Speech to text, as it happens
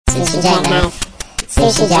Sushi jackknife.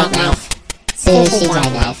 Sushi jackknife. Sushi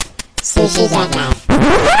jackknife. Sushi jackknife.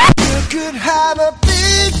 You could have a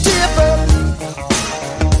big dipper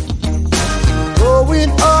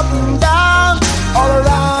going up and down all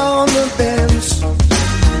around the bends.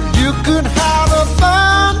 You could have a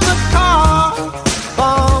thunder car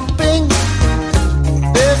bumping.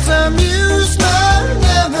 This amusement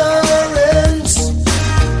never ends.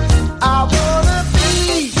 I wanna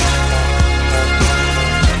be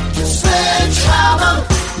Sledgehammer.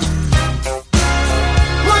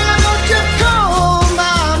 Why don't you call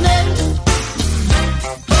my name?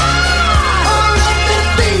 Oh, let me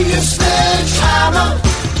be a sledgehammer.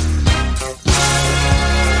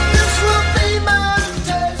 This will be my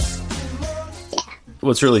testimony.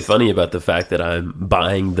 What's really funny about the fact that I'm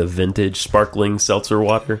buying the vintage sparkling seltzer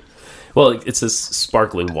water? Well, it says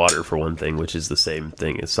sparkling water for one thing, which is the same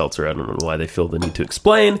thing as seltzer. I don't know why they feel the need to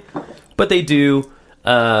explain, but they do.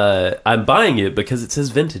 I'm buying it because it says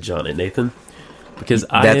vintage on it, Nathan. Because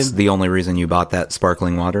That's the only reason you bought that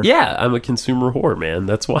sparkling water? Yeah, I'm a consumer whore, man.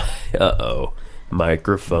 That's why. Uh-oh.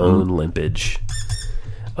 Microphone limpage.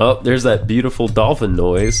 Oh, there's that beautiful dolphin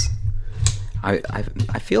noise. I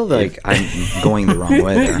feel like I'm going the wrong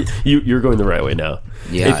way there. You're going the right way now.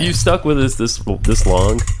 Yeah. If you stuck with us this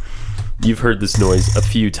long, you've heard this noise a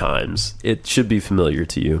few times. It should be familiar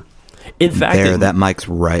to you. In fact, That mic's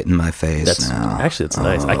right in my face now. Actually, it's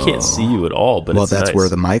nice. I can't see you at all, but Well, it's that's nice. where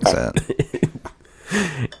the mic's at.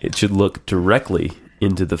 It should look directly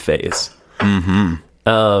into the face.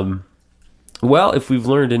 Mm-hmm. Well, if we've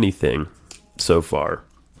learned anything so far,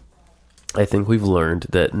 I think we've learned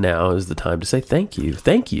that now is the time to say thank you.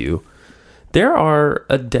 Thank you. There are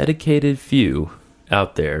a dedicated few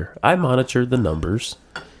out there. I monitor the numbers,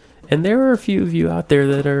 and there are a few of you out there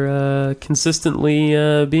that are consistently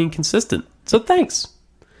being consistent. So thanks.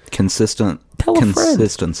 Consistent Tell a friend.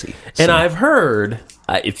 consistency. And So, I've heard,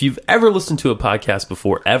 if you've ever listened to a podcast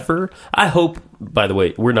before, I hope, by the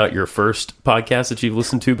way, we're not your first podcast that you've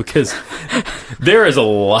listened to, because there is a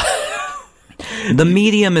lot. the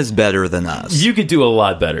medium is better than us. You could do a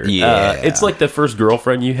lot better. Yeah. It's like the first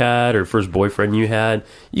girlfriend you had or first boyfriend you had.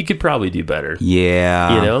 You could probably do better.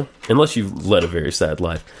 Yeah. You know? Unless you've led a very sad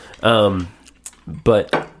life.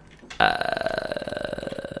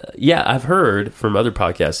 Yeah, I've heard from other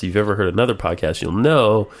podcasts. If you've ever heard another podcast, you'll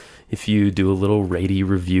know if you do a little ratey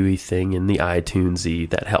reviewy thing in the iTunes-y,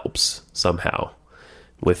 that helps somehow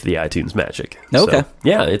with the iTunes magic. Okay. So,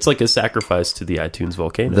 yeah, it's like a sacrifice to the iTunes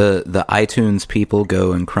volcano. The iTunes people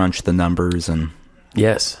go and crunch the numbers, and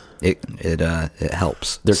Yes. it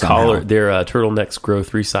helps. Their somehow. their turtlenecks grow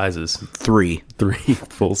 3 sizes. 3. 3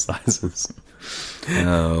 full sizes.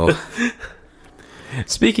 Oh.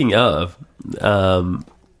 Speaking of,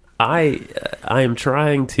 I am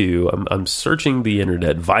trying to. I'm searching the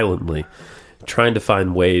internet violently, trying to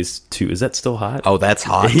find ways to. Is that still hot? Oh, that's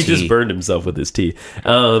hot. He tea. just burned himself with his tea.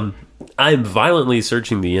 I'm violently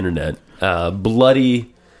searching the internet,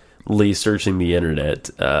 bloodily searching the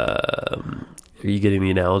internet. Are you getting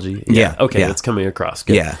the analogy? Yeah. Okay, yeah. that's coming across.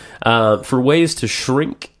 Good. Yeah. For ways to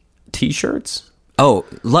shrink T-shirts. Oh,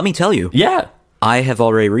 let me tell you. Yeah. I have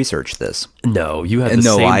already researched this. No, you have the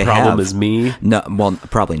No, same I problem have. as me. No, well,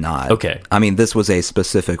 probably not. Okay. I mean, this was a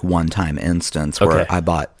specific one-time instance where Okay. I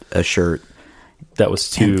bought a shirt, That was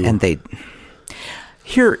too. and they.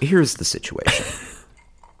 Here's the situation.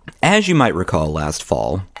 As you might recall, last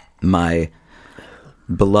fall, my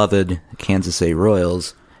beloved Kansas City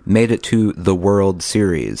Royals made it to the World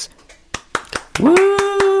Series Woo!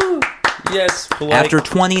 Yes, polite. after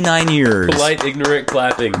 29 years. Polite, ignorant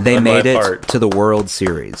clapping. They on made my it part. to the World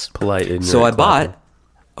Series. Polite, ignorant. So I clapping. bought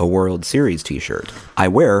a World Series t-shirt. I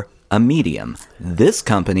wear a medium. This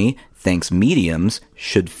company thinks mediums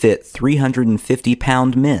should fit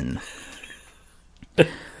 350-pound men.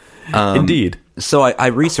 Indeed. So I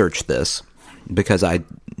researched this because I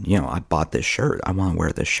bought this shirt. I want to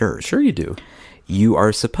wear this shirt. Sure, you do. You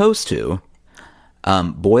are supposed to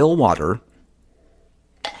boil water,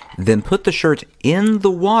 then put the shirt in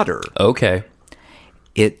the water. Okay.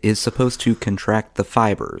 It is supposed to contract the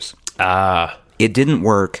fibers. Ah. It didn't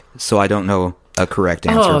work, so I don't know a correct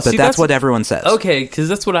answer, Oh, but see, that's what everyone says. Okay, because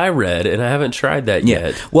that's what I read, and I haven't tried that Yeah.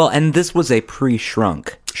 yet. Well, and this was a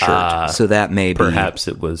pre-shrunk shirt, so that may be... Perhaps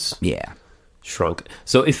it was Yeah. shrunk.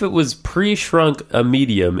 So if it was pre-shrunk a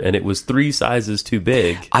medium and it was 3 sizes too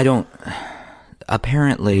big, I don't...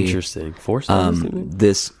 Apparently, interesting. 4 sizes too big?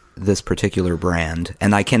 this particular brand,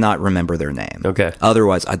 and I cannot remember their name. Okay.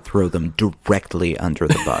 Otherwise, I'd throw them directly under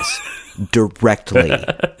the bus. Directly.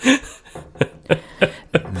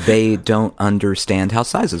 they don't understand how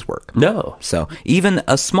sizes work. No. So even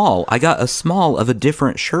I got a small of a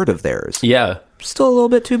different shirt of theirs. Yeah. Still a little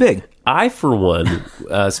bit too big. I, for one,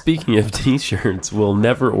 speaking of T-shirts, will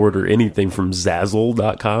never order anything from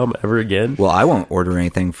Zazzle.com ever again. Well, I won't order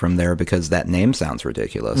anything from there because that name sounds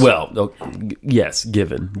ridiculous. Well, yes,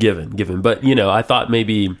 given. But, I thought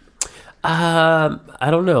maybe, I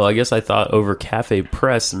don't know. I guess I thought over Cafe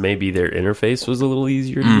Press, maybe their interface was a little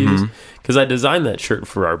easier to use. Because I designed that shirt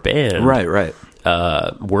for our band. Right.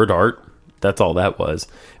 Word art. That's all that was.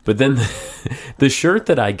 But then the shirt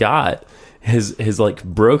that I got has like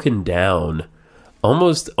broken down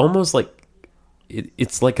almost like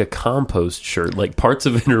it's like a compost shirt. Like parts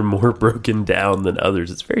of it are more broken down than others.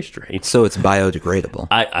 It's very strange. So it's biodegradable.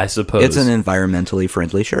 I suppose It's an environmentally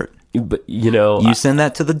friendly shirt. But you send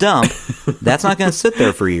that to the dump, that's not going to sit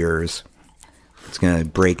there for years. It's going to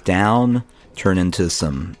break down, turn into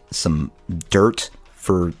some dirt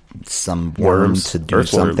for some worm Worms, to do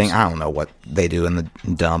earthworms. something. I don't know what they do in the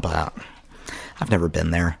dump. I've never been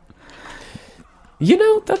there.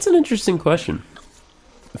 That's an interesting question.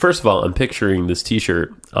 First of all, I'm picturing this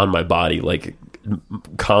T-shirt on my body, like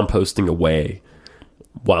composting away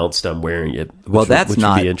whilst I'm wearing it. Well, which that's would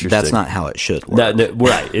not be interesting. that's not how it should work. No,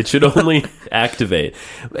 right. It should only activate.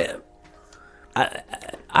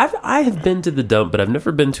 I have been to the dump, but I've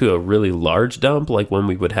never been to a really large dump like one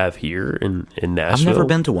we would have here in Nashville. I've never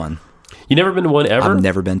been to one. You never been to one ever? I've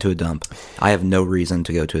never been to a dump. I have no reason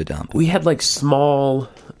to go to a dump. We had like small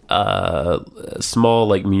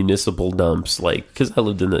like municipal dumps, like because I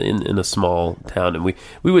lived in a small town, and we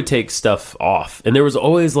would take stuff off, and there was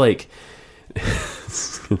always like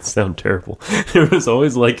it's gonna sound terrible. There was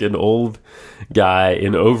always like an old guy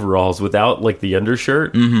in overalls without like the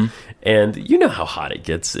undershirt, and you know how hot it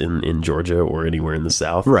gets in Georgia or anywhere in the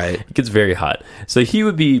South, Right? It gets very hot, so he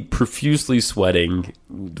would be profusely sweating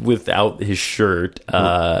without his shirt,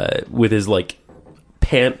 with his like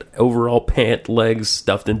overall pant legs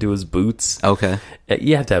stuffed into his boots. Okay.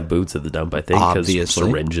 You have to have boots at the dump, I think, because Obviously.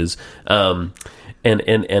 syringes. And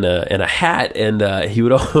a hat, and he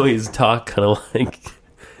would always talk kind of like,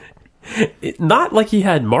 not like he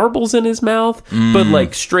had marbles in his mouth, but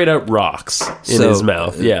like straight up rocks in his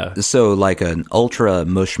mouth. Yeah. So like an ultra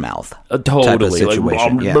mush mouth Totally. type of Like,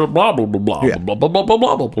 situation. blah, Yeah. blah, blah, blah, blah, blah, Yeah. blah, blah, blah, blah,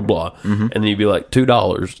 blah, blah, blah, blah. And then you'd be like,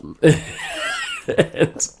 $2.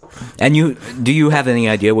 And do you have any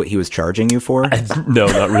idea what he was charging you for? No,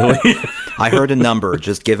 not really. I heard a number.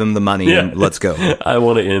 Just give him the money and let's go. I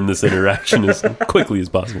want to end this interaction as quickly as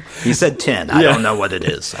possible. He said 10. I don't know what it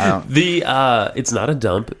is. I don't. It's not a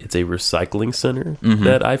dump. It's a recycling center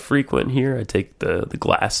that I frequent here. I take the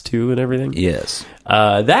glass to and everything. Yes.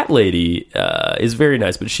 That lady is very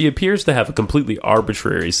nice, but she appears to have a completely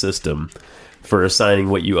arbitrary system for assigning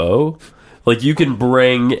what you owe. Like, you can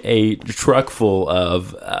bring a truck full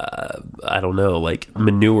of, I don't know, like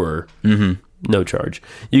manure, no charge.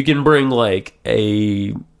 You can bring like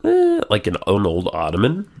an old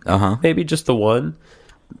ottoman, maybe just the one,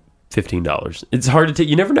 $15. It's hard to take.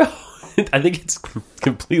 You never know. I think it's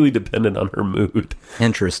completely dependent on her mood.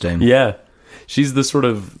 Interesting. Yeah, she's the sort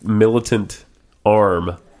of militant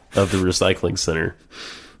arm of the recycling center,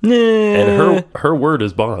 and her word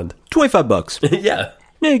is bond. $25. Yeah.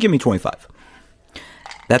 Yeah, give me 25.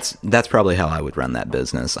 That's probably how I would run that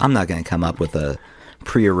business. I'm not going to come up with a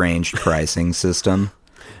prearranged pricing system.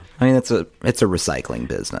 I mean, it's a recycling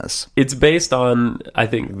business. It's based on, I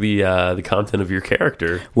think, the content of your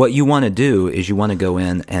character. What you want to do is you want to go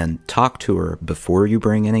in and talk to her before you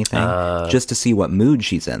bring anything, just to see what mood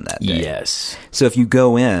she's in that day. Yes. So if you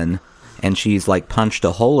go in and she's like punched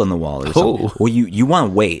a hole in the wall or something, well, you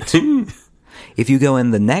want to wait. If you go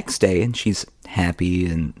in the next day and she's happy,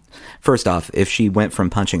 and first off, if she went from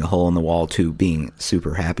punching a hole in the wall to being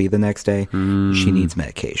super happy the next day, she needs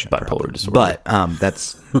medication. Bipolar probably. disorder. But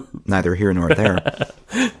that's neither here nor there.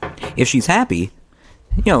 If she's happy,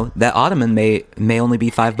 that ottoman may only be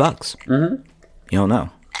 $5. Mm-hmm. You don't know.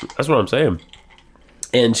 That's what I'm saying.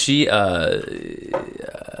 And she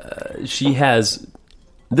has.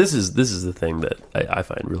 This is the thing that I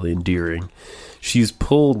find really endearing. She's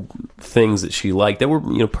pulled things that she liked that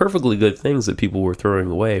were perfectly good things that people were throwing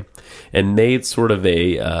away, and made sort of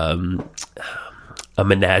a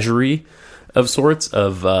menagerie of sorts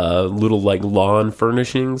of little like lawn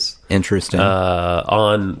furnishings. Interesting.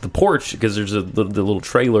 On the porch, because there's the little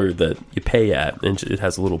trailer that you pay at, and it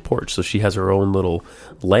has a little porch. So she has her own little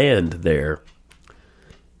land there.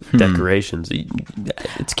 Decorations.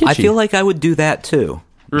 It's kitschy. I feel like I would do that too,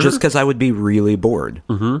 just because I would be really bored.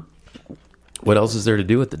 What else is there to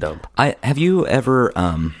do at the dump? Have you ever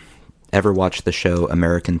ever watch the show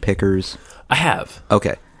American Pickers? I have.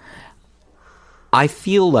 Okay. I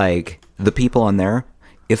feel like the people on there,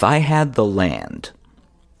 if I had the land,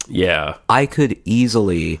 Yeah. I could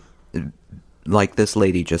easily, like this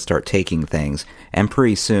lady, just start taking things and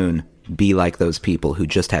pretty soon be like those people who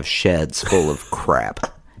just have sheds full of crap.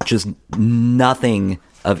 Just nothing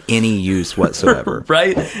of any use whatsoever.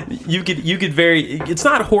 Right? You could it's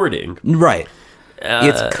not hoarding. Right.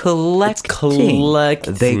 It's collecting. It's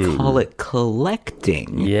collecting. They call it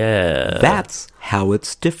collecting. Yeah. That's how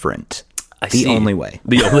it's different. The only way.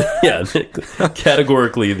 The only, yeah,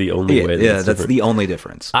 categorically the only way. Yeah, that's different. the only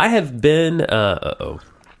difference. I have been,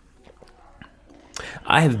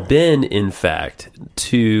 I have been, in fact,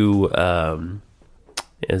 to,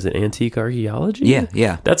 is it Antique Archaeology?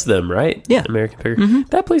 Yeah. That's them, right? Yeah. American Picker.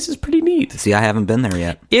 That place is pretty neat. See, I haven't been there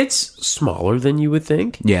yet. It's smaller than you would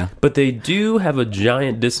think. Yeah. But they do have a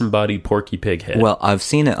giant disembodied Porky Pig head. Well, I've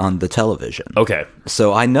seen it on the television. Okay.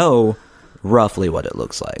 So I know roughly what it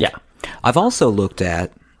looks like. Yeah. I've also looked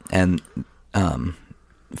at, and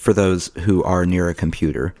for those who are near a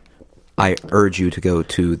computer, I urge you to go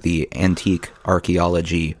to the Antique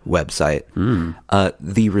Archaeology website.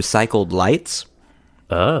 The recycled lights.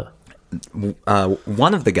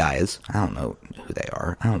 One of the guys, I don't know who they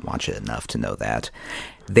are. I don't watch it enough to know that.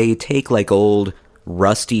 They take like old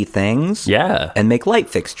rusty things, Yeah. and make light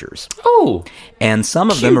fixtures. Oh. And some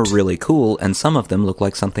of them are Cute. really cool, and some of them look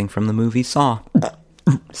like something from the movie Saw.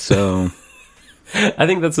 So I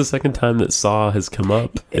think that's the second time that Saw has come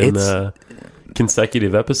up in It's- a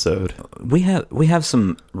consecutive episode. we have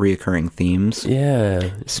some reoccurring themes. Yeah.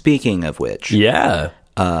 Speaking of which, Yeah.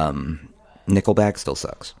 Nickelback still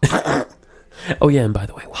sucks. Oh, yeah. And by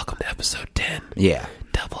the way, welcome to episode 10. Yeah.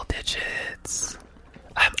 Double digits.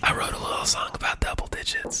 I wrote a little song about double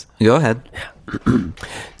digits. Go ahead.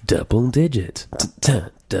 Double digit.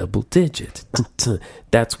 Double digit.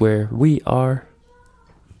 That's where we are.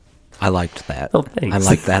 I liked that. Oh, thanks. I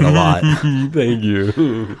liked that a lot. Thank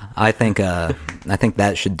you. I think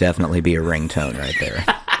that should definitely be a ringtone right there.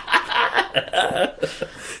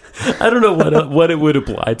 I don't know what it would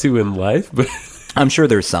apply to in life, but I'm sure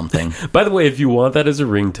there's something. by the way, if you want that as a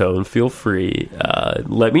ringtone, feel free.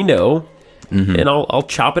 Let me know, and I'll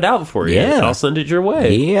chop it out for you. Yeah. I'll send it your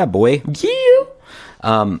way. Yeah, boy.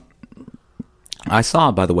 Yeah. I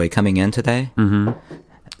saw, by the way, coming in today,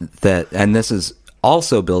 that, and this is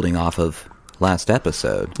also building off of last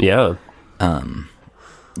episode, Yeah.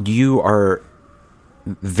 you are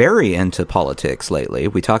very into politics lately.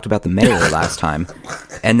 We talked about the mayor last time,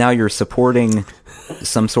 and now you're supporting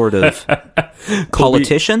some sort of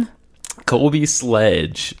politician? Colby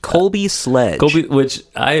Sledge. Colby Sledge. Colby, which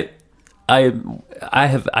I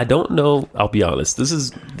don't know. I'll be honest.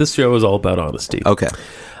 This show is all about honesty. Okay.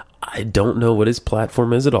 I don't know what his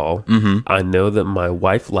platform is at all. I know that my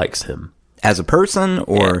wife likes him As a person,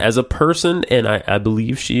 or as a person, and I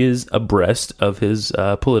believe she is abreast of his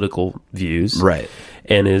political views, Right.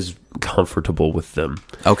 and is comfortable with them.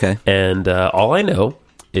 Okay. And all I know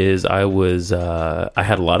is I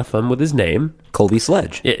had a lot of fun with his name. Colby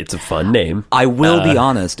Sledge. It's a fun name. I will be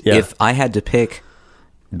honest, yeah. if I had to pick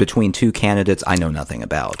between two candidates I know nothing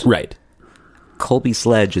about, Right. Colby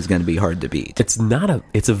Sledge is going to be hard to beat. It's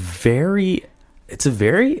a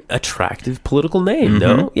very attractive political name.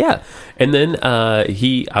 No, yeah. And then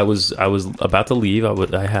I was about to leave.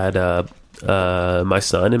 I had my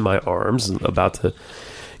son in my arms, about to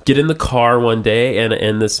get in the car one day,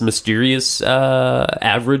 and this mysterious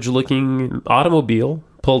average looking automobile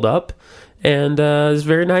pulled up, and this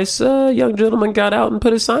very nice young gentleman got out and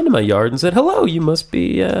put a sign in my yard and said, "Hello, you must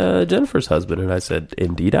be Jennifer's husband." And I said,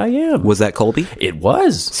 "Indeed, I am." Was that Colby? It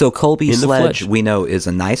was. So Colby In the Sledge, flesh. we know, is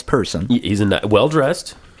a nice person, He's well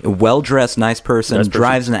dressed, a well-dressed, nice person, Nice person.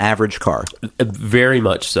 drives an average car, very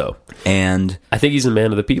much so. and I think he's a man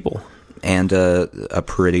of the people. a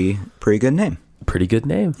pretty good name. Pretty good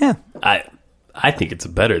name. Yeah. I think it's a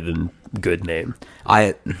better than good name.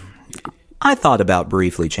 I thought about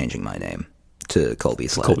briefly changing my name to Colby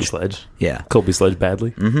Sledge. Colby Sledge. Yeah. Colby Sledge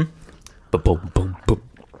badly. Mm-hmm. Boom, boom, boom.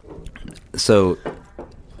 So,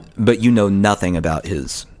 but you know nothing about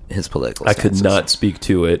his political I could stances. not speak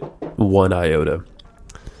to it one iota.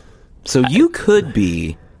 So you could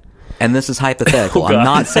be, and this is hypothetical, Oh, I'm God.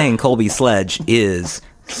 not saying Colby Sledge is,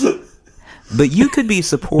 but you could be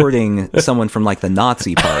supporting someone from like the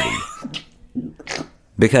Nazi party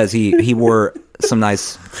because he wore some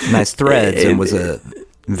nice threads and was a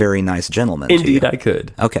very nice gentleman. to Indeed, you. I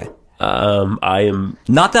could. Okay. I am.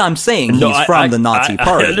 Not that I'm saying he's No, from the Nazi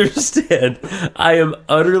party. I understand. I am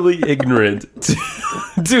utterly ignorant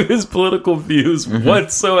to his political views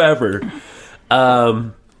whatsoever.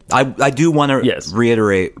 I do want to Yes.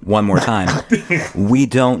 reiterate one more time. We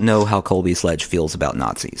don't know how Colby Sledge feels about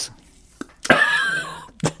Nazis.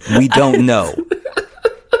 We don't know.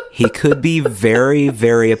 He could be very,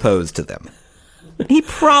 very opposed to them. He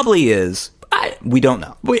probably is. We don't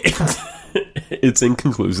know. It's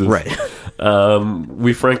inconclusive. Right.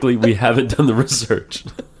 We haven't done the research.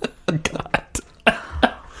 God.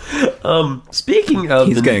 Speaking of,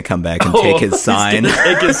 He's going to come back and take his sign. He's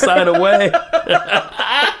gonna take his sign away.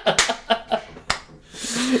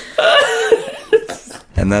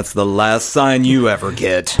 And that's the last sign you ever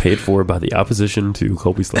get. Paid for by the opposition to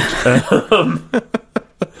Colby Sledge.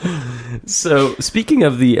 So, speaking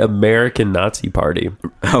of the American Nazi Party,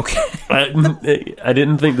 Okay. I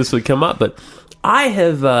didn't think this would come up, but I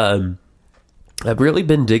have I've really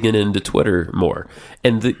been digging into Twitter more,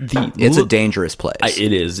 and It's a dangerous place.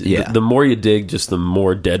 it is. Yeah. The more you dig, just the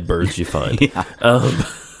more dead birds you find.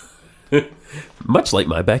 Much like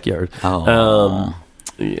my backyard. Oh.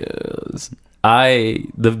 Yes. By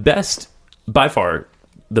far,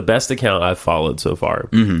 the best account I've followed so far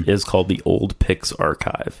is called the Old Pics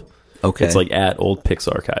Archive. Okay. It's like at Old Pics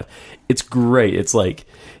Archive. It's great. It's like,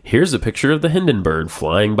 here's a picture of the Hindenburg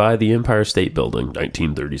flying by the Empire State Building,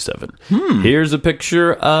 1937. Here's a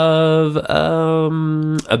picture of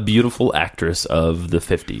a beautiful actress of the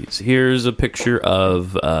 50s. Here's a picture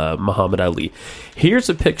of Muhammad Ali. Here's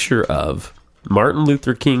a picture of Martin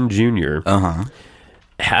Luther King Jr.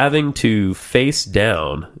 Having to face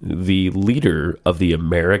down the leader of the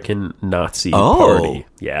American Nazi Party.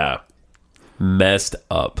 Yeah. Messed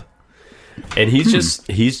up. And he's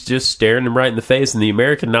just staring him right in the face, and the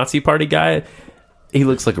American Nazi Party guy, he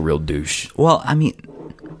looks like a real douche. Well, I mean,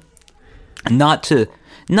 not to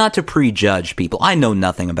prejudge people. I know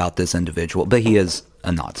nothing about this individual, but he is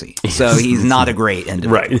a Nazi. So he's not a great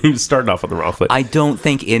individual. Right. He was starting off on the wrong foot. I don't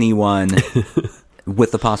think anyone,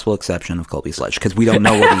 with the possible exception of Colby Sledge, because we don't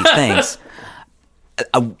know what he thinks,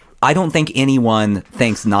 I don't think anyone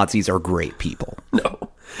thinks Nazis are great people. No.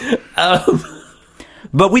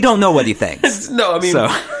 But we don't know what he thinks. No, I mean, So-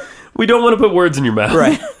 we don't want to put words in your mouth.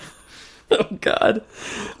 Right. Oh, God.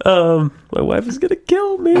 My wife is going to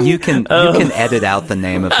kill me. You can edit out the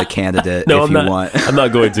name of the candidate No, if I'm you not, want. I'm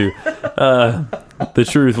not going to. The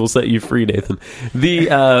truth will set you free, Nathan.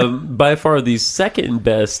 The by far the second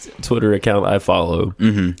best Twitter account I follow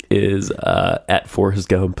is at Forrest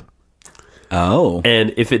Gump. Oh.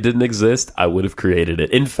 And if it didn't exist, I would have created it.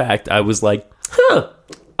 In fact, I was like,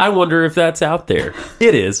 I wonder if that's out there.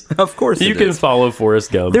 It is. Of course You it can is. follow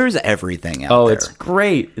Forrest Gump. There's everything out Oh, there. it's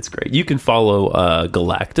great. It's great. You can follow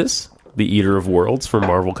Galactus, the Eater of Worlds from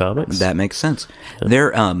Marvel Comics. That makes sense.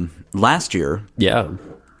 There, last year, Yeah.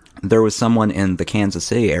 there was someone in the Kansas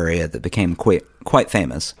City area that became quite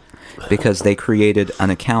famous because they created an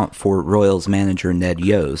account for Royals manager Ned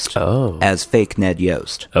Yost as fake Ned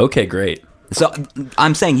Yost. Okay, great. So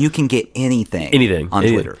I'm saying you can get anything on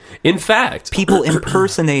Twitter. In fact, People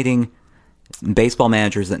impersonating baseball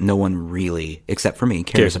managers that no one really, except for me,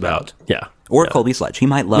 cares about. Yeah. Or Colby Sledge. He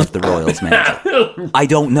might love the Royals manager. I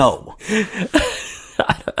don't know.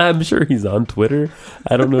 I'm sure he's on Twitter.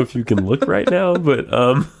 I don't know if you can look right now, but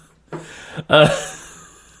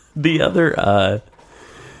the other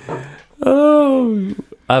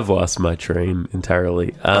I've lost my train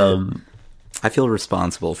entirely. I feel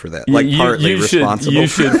responsible for that. Like, partly responsible. You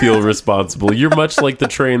should feel responsible. You're much like the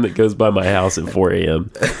train that goes by my house at 4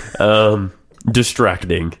 a.m.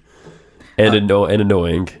 Distracting and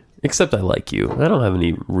annoying. Except I like you. I don't have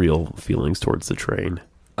any real feelings towards the train.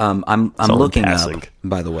 I'm all looking passing. up,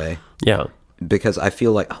 by the way, Yeah. because I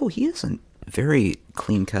feel like, he is a very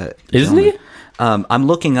clean cut. Isn't he? I'm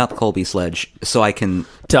looking up Colby Sledge so I can.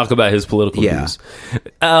 Talk about his political Yeah. views.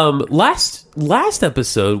 Last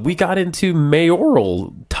episode, we got into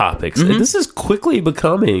mayoral topics. And this is quickly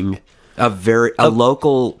becoming A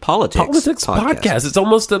local politics podcast. It's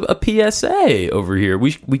almost a PSA over here.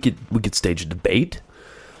 We could stage a debate.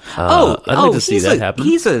 I'd like to see that happen.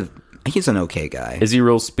 He's an okay guy. Is he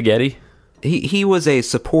real spaghetti? He was a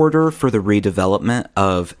supporter for the redevelopment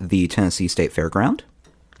of the Tennessee State Fairground.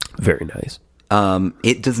 Very nice.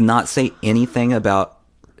 It does not say anything about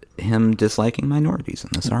him disliking minorities in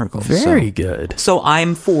this article. Very good. So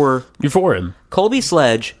I'm for You're for him. Colby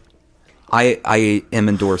Sledge. I am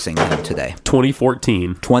endorsing him today.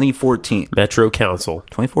 2014 2014. Metro Council.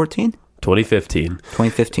 2014? 2015.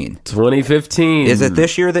 2015. 2015. Is it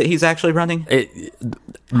this year that he's actually running?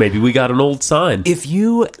 Maybe we got an old sign. If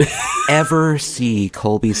you ever see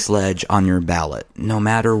Colby Sledge on your ballot, no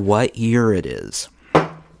matter what year it is,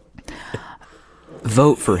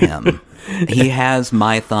 vote for him. He has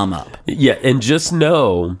my thumb up. Yeah, and just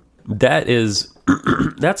know that is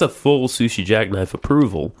that's a full Sushi Jackknife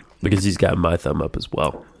approval because he's got my thumb up as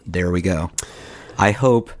well. There we go.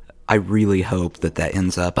 I really hope that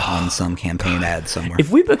ends up on some campaign ad somewhere.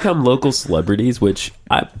 If we become local celebrities, which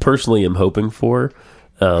I personally am hoping for,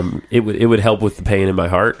 it would help with the pain in my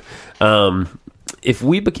heart. If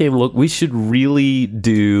we became we should really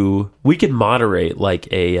we could moderate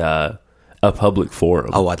like a public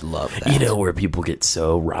forum. Oh, I'd love that. Where people get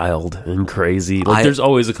so riled and crazy. Like there's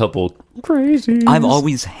always a couple crazy. I've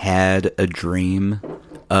always had a dream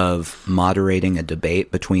of moderating a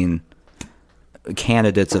debate between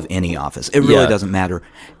candidates of any office. It really doesn't matter.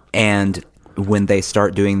 And when they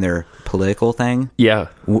start doing their political thing,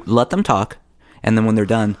 let them talk. And then when they're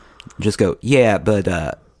done, just go, yeah, but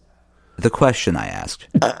the question I asked,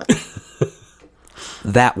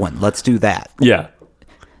 that one, let's do that. Yeah.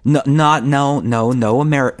 No,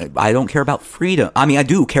 America. I don't care about freedom. I mean, I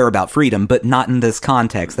do care about freedom, but not in this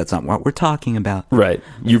context. That's not what we're talking about. Right.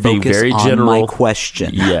 You're being Focus very on general. my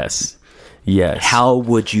question. Yes. How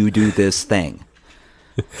would you do this thing?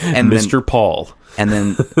 And Mr. Paul. And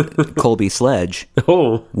then Colby Sledge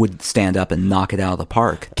would stand up and knock it out of the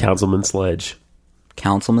park. Councilman Sledge.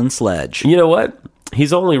 Councilman Sledge. You know what?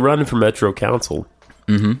 He's only running for Metro Council.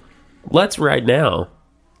 Mm-hmm. Let's right now.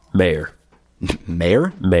 Mayor.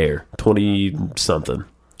 20-something.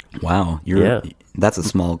 Wow. That's a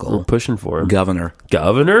small goal. We're pushing for him. Governor?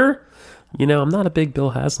 I'm not a big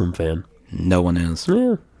Bill Haslam fan. No one is.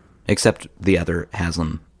 Yeah. Except the other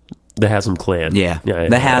Haslam. The Haslam clan. Yeah. The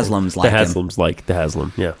Haslams like him. The Haslams like the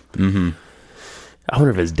Haslam, yeah. Mm-hmm. I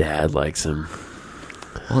wonder if his dad likes him.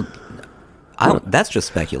 Well, that's just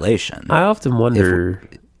speculation. I often wonder...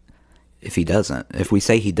 If he doesn't. If we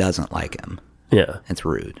say he doesn't like him. Yeah. It's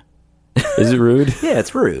rude. Is it rude? Yeah,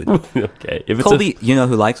 it's rude. Okay. If it's Colby, you know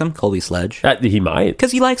who likes him? Colby Sledge. He might.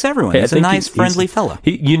 Because he likes everyone. He's a nice, friendly fella.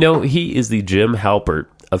 He is the Jim Halpert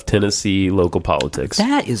of Tennessee local politics.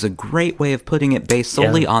 That is a great way of putting it, based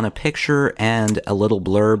solely on a picture and a little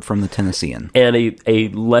blurb from the Tennessean. And a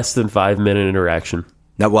less than 5-minute interaction.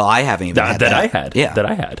 No, well, I haven't even had that. I had. Yeah. That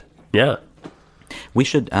I had. Yeah. We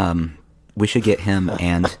should get him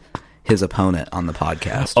and his opponent on the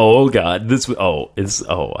podcast. Oh God.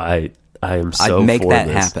 I am so I'd make for that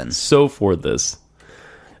this. happen. So for this.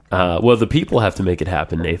 Well, the people have to make it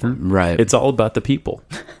happen, Nathan. Right. It's all about the people.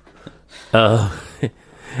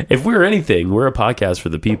 If we're anything, we're a podcast for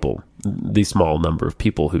the people. The small number of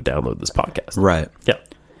people who download this podcast. Right.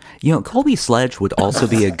 Yeah. Colby Sledge would also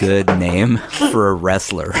be a good name for a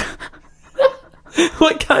wrestler.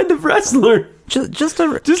 What kind of wrestler? Just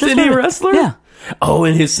any wrestler? Yeah. Oh,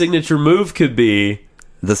 and his signature move could be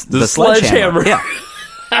the sledgehammer. Yeah.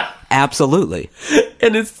 Absolutely.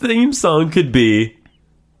 And his theme song could be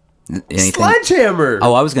Sledgehammer.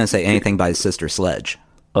 Oh, I was going to say anything by Sister Sledge.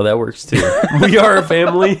 Oh, that works too. We Are a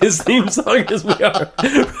Family. His theme song is We Are.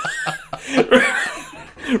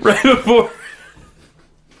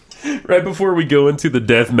 Right before we go into the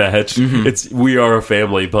death match, it's We Are a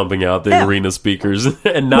Family pumping out the arena speakers,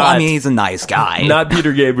 and not. Well, I mean, he's a nice guy. Not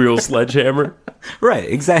Peter Gabriel's Sledgehammer. Right,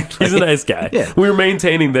 exactly. He's a nice guy. Yeah. We're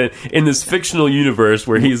maintaining that in this fictional universe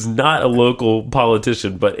where he's not a local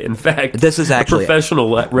politician, but in fact, this is actually a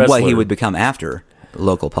professional wrestler. What he would become after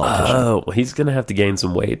local politician. Oh, he's going to have to gain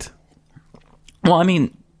some weight. Well, I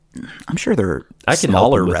mean, I'm sure there are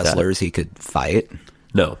smaller wrestlers he could fight.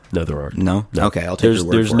 No, there aren't. No? Okay, I'll take your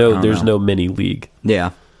word for it. There's no mini league.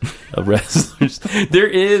 Yeah. Of wrestlers. There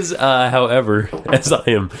is, however, as I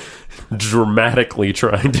am dramatically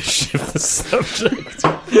trying to shift the subject,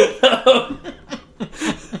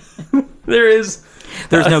 there's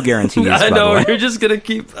no guarantees. I know, by the way. you're just going to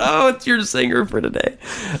keep, it's your singer for today.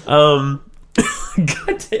 God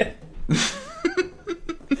damn.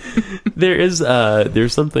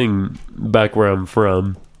 There's something back where I'm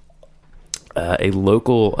from, a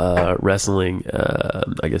local wrestling,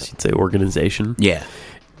 I guess you'd say, organization. Yeah.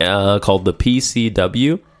 Called the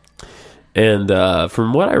PCW. And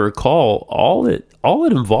from what I recall, all it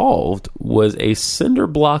involved was a cinder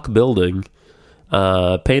block building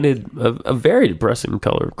painted a very depressing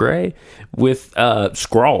color of gray with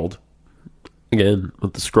scrawled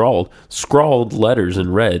letters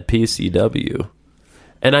in red, PCW.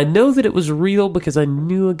 And I know that it was real because I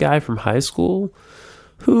knew a guy from high school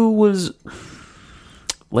who was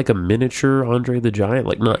like a miniature Andre the Giant,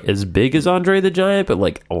 like not as big as Andre the Giant, but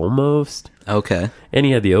like almost. Okay. And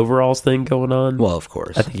he had the overalls thing going on. Well, of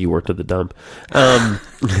course. I think he worked at the dump.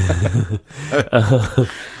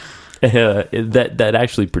 That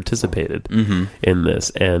actually participated in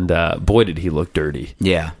this, and boy, did he look dirty.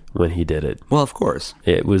 Yeah. When he did it. Well, of course.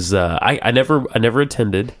 It was. I never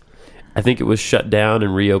attended. I think it was shut down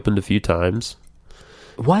and reopened a few times.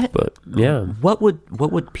 What? But yeah, What would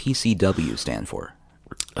PCW stand for?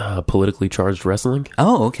 politically charged wrestling.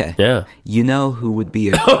 Oh, okay. Yeah. You know who would be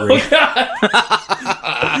a great...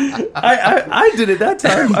 I did it that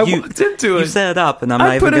time. I You- walked into it. You set it up, and I'm I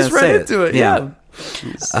not even put going us to right say into it. Yeah.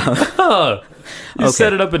 You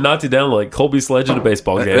set it up and knocked it down like Colby Sledge at a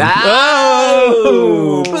baseball game.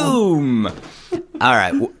 Oh! Boom! All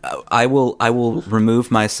right, I will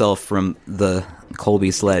remove myself from the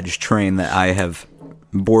Colby Sledge train that I have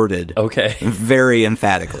boarded. Okay. Very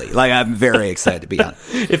emphatically. Like, I'm very excited to be on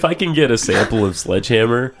it. If I can get a sample of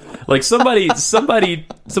Sledgehammer, like somebody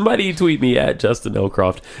tweet me at Justin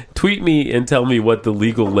Elcroft. Tweet me and tell me what the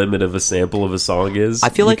legal limit of a sample of a song is. I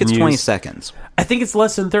feel You like can it's 20 use- seconds. I think it's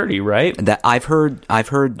less than 30, right? That I've heard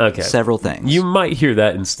Okay. several things. You might hear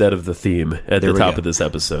that instead of the theme at the we top go. of this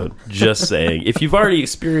episode. Just saying. If you've already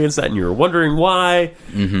experienced that and you're wondering why,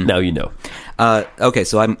 now you know. Okay,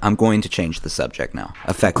 so I'm going to change the subject now.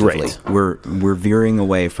 Effectively, Great. we're veering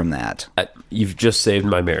away from that. You've just saved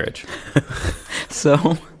my marriage.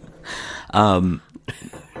 So,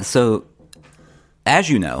 so as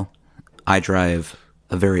you know, I drive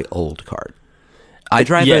a very old car. I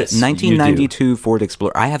drive Yes, a you 1992 Ford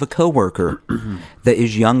Explorer. I have a coworker that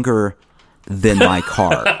is younger than my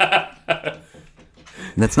car.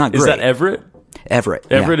 That's not great. Is that Everett? Everett?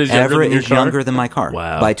 Everett yeah. is younger Everett than your is car? younger than my car.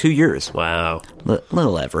 Wow. By 2 years. Wow.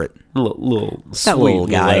 Little Everett. Little That sweet little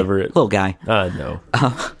guy. Everett. Little guy. I know.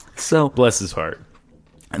 So Bless his heart.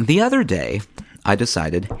 the other day, I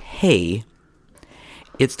decided, hey,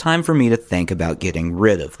 it's time for me to think about getting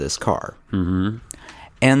rid of this car. Mm-hmm.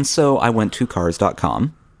 And so I went to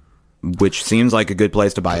cars.com, which seems like a good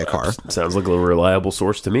place to buy a car. Sounds like a reliable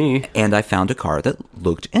source to me. And I found a car that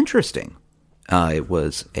looked interesting. It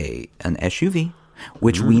was an SUV,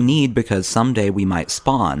 which we need because someday we might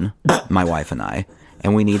spawn, my wife and I,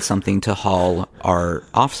 and we need something to haul our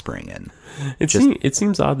offspring in. It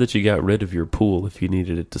seems odd that you got rid of your pool if you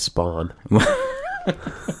needed it to spawn.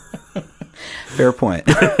 Fair point.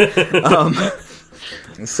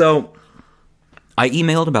 So I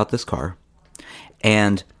emailed about this car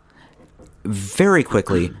and very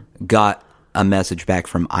quickly got a message back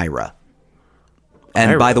from Ira.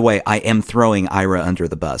 And Ira? by the way, I am throwing Ira under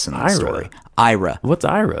the bus in this Ira? story. Ira. What's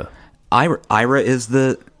Ira? Ira is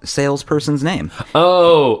the salesperson's name.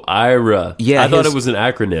 Oh, Ira. Yeah, I thought his- it was an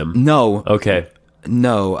acronym. No, Okay.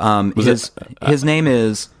 no. His name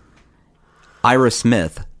is Ira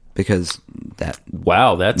Smith because that.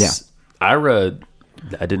 Wow, that's Ira.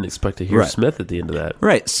 I didn't expect to hear Right. Smith at the end of that.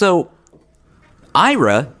 Right. So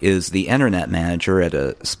Ira is the internet manager at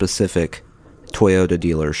a specific Toyota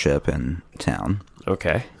dealership in town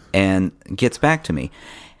Okay. and gets back to me.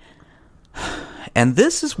 And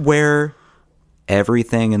this is where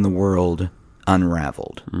everything in the world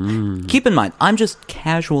unraveled. Keep in mind, I'm just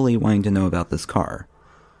casually wanting to know about this car.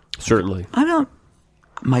 Certainly.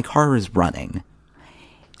 My car is running.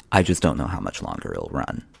 I just don't know how much longer it'll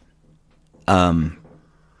run.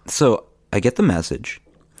 So I get the message,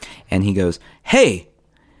 and he goes, "Hey,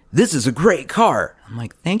 this is a great car." I'm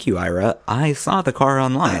like, "Thank you, Ira. I saw the car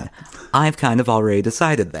online. I've kind of already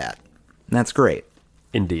decided that. That's great."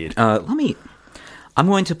 Indeed. I'm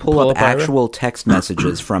going to pull Pull up up Ira? actual text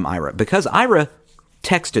messages from Ira, because Ira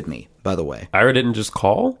texted me, by the way. Ira didn't just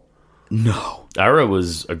call? No. Ira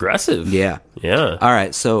was aggressive. Yeah. Yeah. All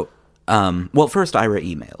right, so, well, first Ira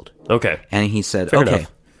emailed. Okay. And he said, Fair okay,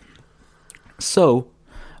 enough. so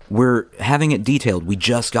we're having it detailed. We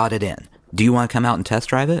just got it in. Do you want to come out and test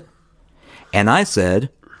drive it? And I said,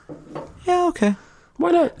 yeah, okay.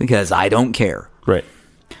 Why not? Because I don't care. Right.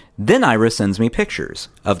 Then Ira sends me pictures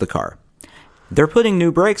of the car. They're putting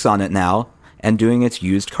new brakes on it now and doing its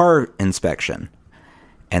used car inspection.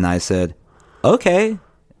 And I said, okay,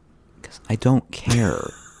 because I don't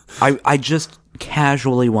care. I just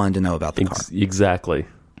casually wanted to know about the car. Exactly.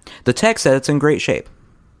 The tech said it's in great shape.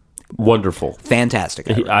 Wonderful. Fantastic.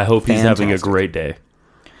 Ira. I hope he's having a Fantastic. great day.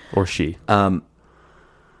 Or she. And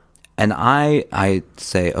I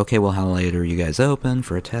say, okay, well, how late are you guys open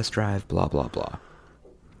for a test drive? Blah, blah, blah.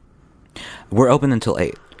 We're open until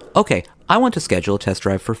 8. Okay, I want to schedule a test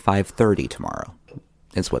drive for 5:30 tomorrow.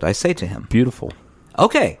 Is what I say to him. Beautiful.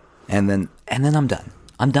 Okay, and then I'm done.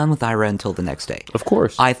 I'm done with Ira until the next day. Of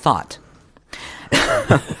course. I thought.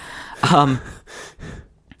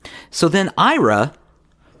 So then Ira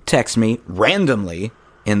texts me randomly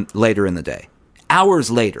later in the day. Hours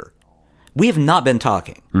later. We have not been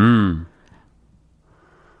talking.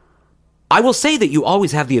 I will say that you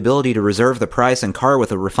always have the ability to reserve the price and car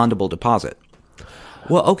with a refundable deposit.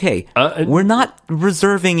 Well, okay. We're not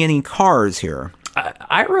reserving any cars here.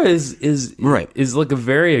 Ira is Right. is like a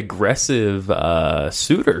very aggressive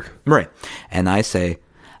suitor. Right. And I say,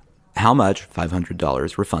 how much? $500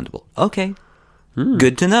 refundable. Okay.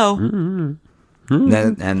 Good to know.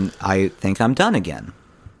 And I think I'm done again.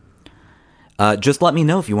 Just let me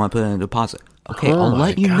know if you want to put in a deposit. Okay, I'll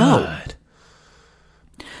let you know.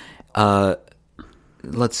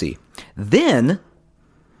 Let's see. Then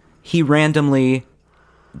he randomly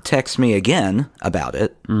texts me again about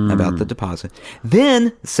it, about the deposit.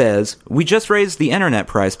 Then says, we just raised the internet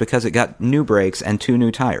price because it got new brakes and 2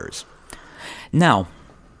 new tires. Now,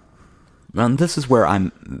 this is where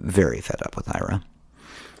I'm very fed up with Ira.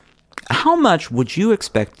 How much would you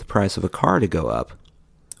expect the price of a car to go up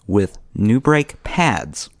with new brake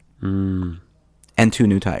pads and 2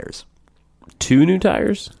 new tires? 2 new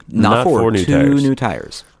tires? Not 4 new 2 tires. new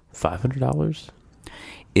tires. $500?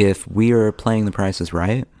 If we are playing the prices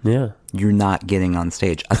right, Yeah. you're not getting on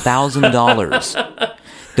stage. $1,000.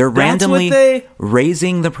 They're That's randomly what they-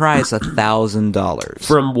 raising the price $1,000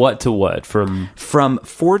 From what to what? From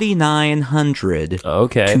 $4,900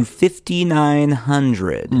 okay. to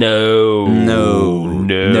 $5,900. No.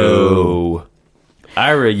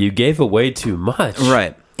 Ira, you gave away too much.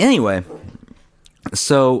 Right. Anyway,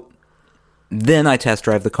 so then I test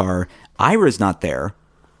drive the car. Ira's not there.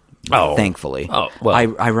 Oh. Thankfully. Oh, well. I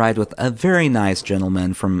ride with a very nice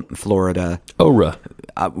gentleman from Florida. Ora.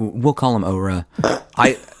 We'll call him Ora.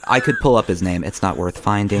 I could pull up his name. It's not worth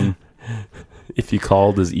finding. If you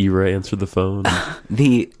called, does Ira answer the phone?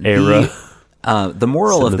 The Era. the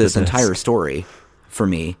moral Son of of the this best. entire story for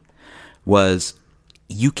me was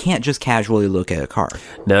you can't just casually look at a car.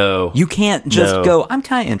 No. You can't just No. go, I'm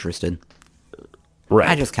kind of interested. Right.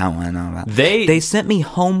 I just kind of want to know about it. They sent me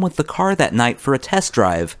home with the car that night for a test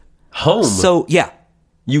drive. Home. So, yeah.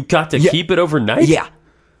 You got to Yeah. keep it overnight? Yeah.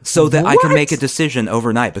 So that I could What? make a decision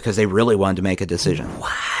overnight because they really wanted to make a decision.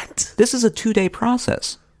 What? This is a 2-day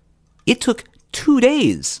process. It took 2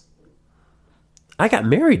 days. I got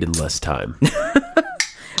married in less time.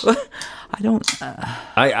 I don't.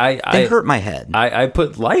 I They hurt my head. I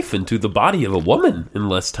put life into the body of a woman in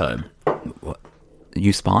less time.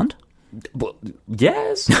 You spawned? Well,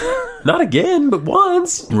 yes. Not again, but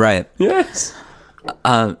once. Right. Yes.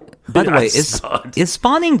 By the I way, spawned. is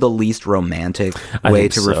spawning the least romantic I way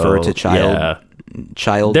think to refer so. to child Yeah.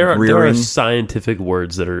 There are rearing? scientific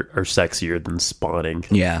words that are sexier than spawning.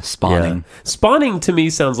 Yeah, spawning. Yeah. Spawning to me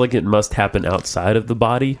sounds like it must happen outside of the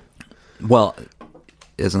body. Well,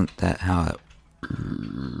 isn't that how it?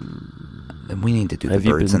 We need to do Have the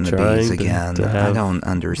you birds been and the trying bees to again. I have- don't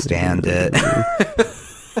understand it.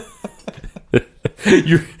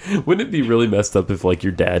 Wouldn't it be really messed up if like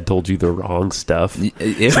your dad told you the wrong stuff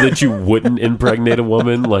if- so that you wouldn't impregnate a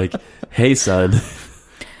woman? Like, hey son,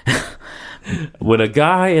 when a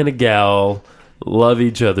guy and a gal love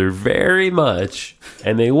each other very much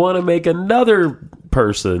and they want to make another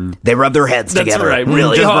person, They rub their heads that's together. right,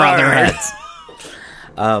 really Just hard. rub their heads.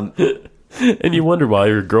 And you wonder why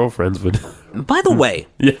your girlfriends would. By the way,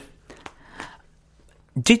 Yeah.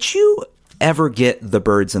 did you ever get the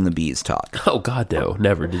birds and the bees talk? Oh God, no,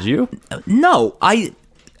 never. Did you? No,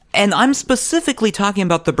 and I'm specifically talking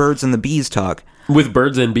about the birds and the bees talk. With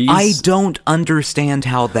birds and bees? I don't understand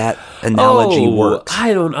how that analogy works.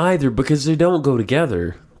 I don't either because they don't go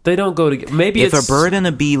together. They don't go together. Maybe If it's a bird and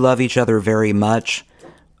a bee love each other very much,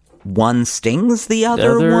 one stings the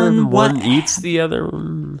other, one. one What? eats the other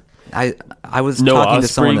one. I was No talking to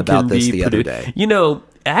someone offspring about can this be the other produced. day. You know,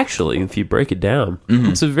 actually, if you break it down,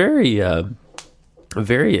 it's a very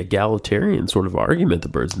egalitarian sort of argument. The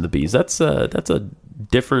birds and the bees. That's a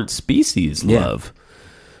different species Yeah. love.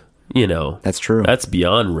 You know, That's true. That's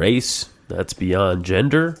beyond race. That's beyond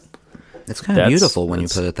gender. It's kind of That's- beautiful when you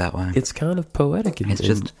that's- put it that way. It's kind of poetic. And, It's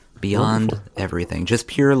just beyond wonderful. everything. Just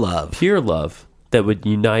pure love. Pure love that would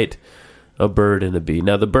unite a bird and a bee.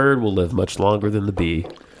 Now the bird will live much longer than the bee.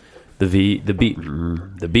 The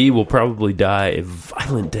bee will probably die a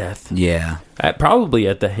violent death, Yeah. probably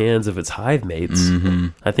at the hands of its hive mates.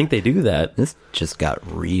 I think they do that. This just got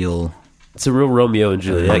real. It's a real Romeo and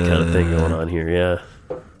Juliet kind of thing going on here.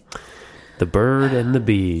 Yeah, the bird and the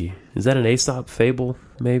bee. Is that an Aesop fable?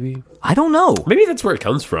 Maybe. I don't know. Maybe that's where it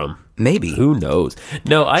comes from. Maybe. Who knows?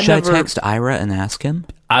 No, I Should never. I text Ira and ask him?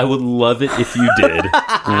 I would love it if you did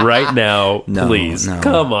right now. No, please, no.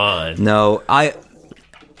 come on. No,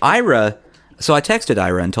 Ira. So I texted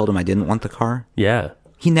Ira and told him I didn't want the car. Yeah.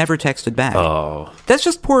 He never texted back. Oh, That's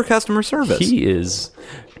just poor customer service. he is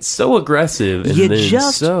so aggressive and you then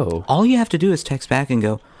just so all you have to do is text back and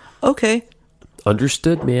go, "Okay,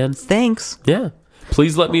 understood, man. thanks." Yeah.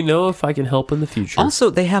 Please let me know if I can help in the future. Also,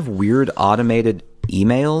 they have weird automated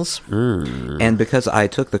emails. And because I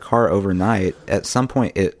took the car overnight, at some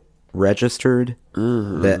point it registered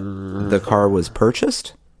that the car was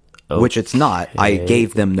purchased, which it's not. I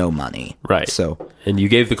gave them no money. Right. So, And you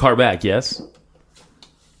gave the car back, yes?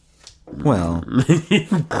 well,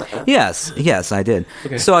 yes, I did.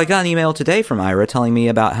 So I got an email today from Ira telling me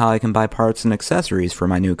about how I can buy parts and accessories for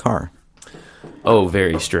my new car. Oh,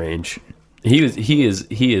 very strange. He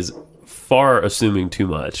is far assuming too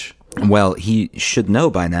much. Well, he should know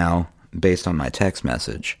by now, based on my text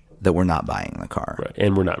message, that we're not buying the car. Right.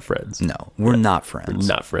 And we're not friends. No, we're not friends.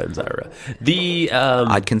 Not friends, Ira. The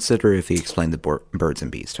I'd consider if he explained the birds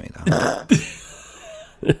and bees to me, though.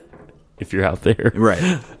 if you're out there.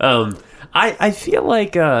 Right. I feel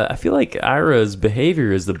like Ira's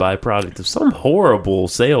behavior is the byproduct of some horrible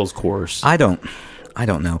sales course. I don't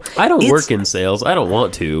know. I don't It's- work in sales. I don't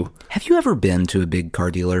want to. Have you ever been to a big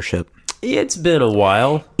car dealership? It's been a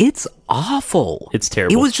while. It's awful. It's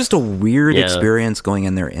terrible. It was just a weird Yeah. experience going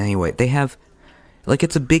in there anyway. They have, like,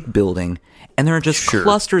 it's a big building, and there are just Sure.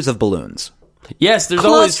 clusters of balloons. Yes, there's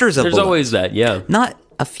Clusters of always balloons. always that. Yeah. Not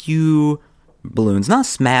a few balloons, not a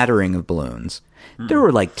smattering of balloons. There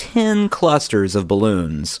were like 10 clusters of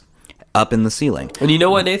balloons up in the ceiling. And you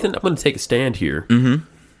know what, Nathan? I'm going to take a stand here,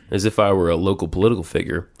 as if I were a local political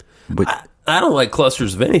figure. But I don't like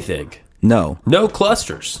clusters of anything. no, No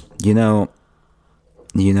clusters. you know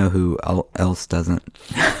who else doesn't?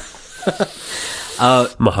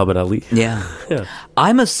 Muhammad Ali. Yeah. Yeah.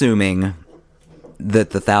 I'm assuming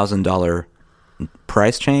that the $1,000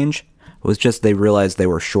 price change was just they realized they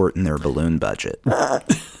were short in their balloon budget.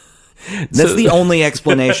 That's the only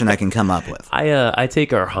explanation I can come up with. I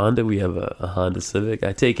take our Honda. We have a Honda Civic.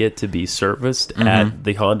 I take it to be serviced at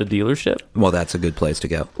the Honda dealership. Well, that's a good place to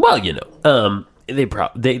go. Well,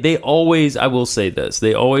 they always. I will say this: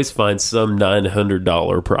 they always find some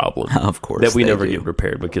 $900 problem. Of course that we they never do. get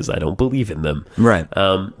repaired because I don't believe in them. Right.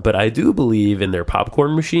 But I do believe in their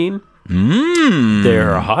popcorn machine,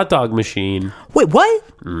 their hot dog machine, Wait, what?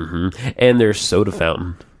 and their soda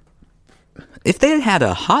fountain. If they had had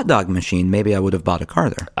a hot dog machine, maybe I would have bought a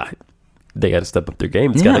car there. They got to step up their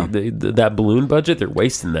game. It's Yeah. that balloon budget. They're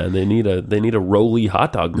wasting that. They need a Rolly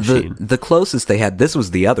hot dog machine. The closest they had, this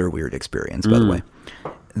was the other weird experience, by the way.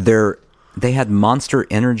 They had Monster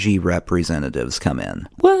Energy representatives come in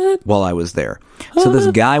What? while I was there. So this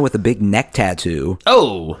guy with a big neck tattoo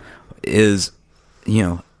Oh, is,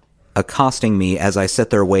 accosting me as I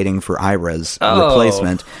sit there waiting for Ira's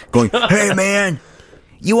replacement, going, "Hey man,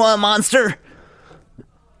 you want a Monster?"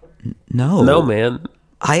 No. no, man.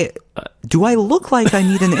 Do I look like I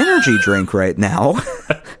need an energy drink right now?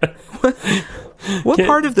 What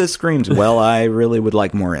part of this screams, well, I really would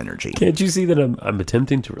like more energy? Can't you see that I'm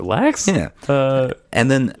attempting to relax? Yeah. And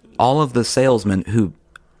then all of the salesmen who,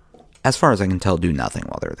 as far as I can tell, do nothing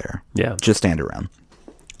while they're there. Yeah. Just stand around.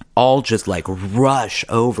 All just like rush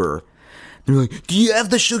over. They're like, "Do you have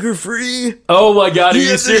the sugar-free?" Oh my God, are You you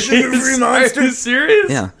have the serious? sugar-free Monster? Are you serious?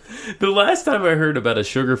 Yeah. The last time I heard about a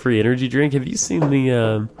sugar-free energy drink, have you seen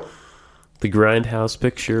the Grindhouse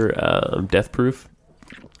picture, Death Proof?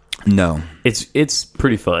 No. It's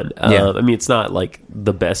pretty fun. Yeah. I mean, it's not like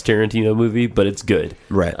the best Tarantino movie, but it's good.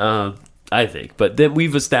 Right. I think. But then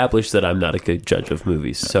we've established that I'm not a good judge of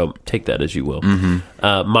movies, so take that as you will.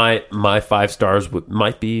 My 5 stars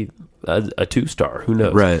might be a 2-star. Who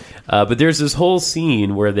knows? Right. But there's this whole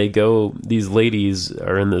scene where these ladies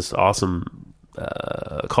are in this awesome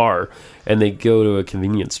car, and they go to a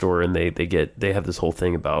convenience store, and they have this whole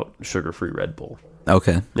thing about sugar-free Red Bull.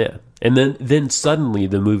 Okay. Yeah, and then suddenly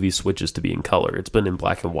the movie switches to being color. It's been in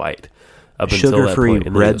black and white up until that Sugar-free point,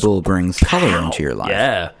 and then it Red goes, Bull brings color into your life.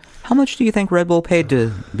 Yeah, How much do you think Red Bull paid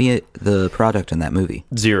to be the product in that movie?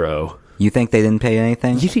 0. You think they didn't pay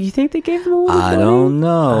anything? You think they gave them a little I money? don't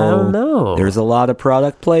know. I don't know. There's a lot of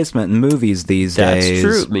product placement in movies these That's days.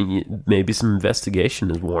 true. I mean, maybe some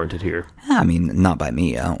investigation is warranted here. I mean, not by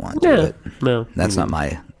me. I don't want to do it. No, That's not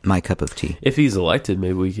my cup of tea. If he's elected,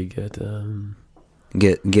 maybe we could get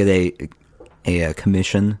Get a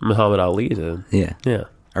commission. Muhammad Ali to. Yeah. Yeah,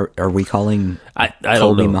 Are we calling I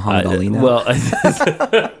don't Kobe know. Muhammad Ali now? Well, it's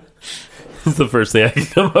the first thing I can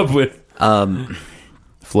come up with.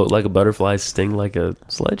 Float like a butterfly, sting like a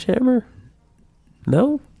sledgehammer.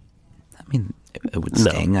 No, I mean, it would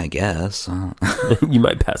No. sting, I guess. you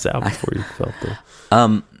might pass out before you felt the.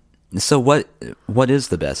 So what is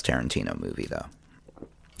the best Tarantino movie though?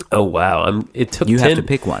 Oh wow! It took. You 10, have to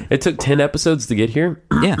pick one. It took 10 episodes to get here.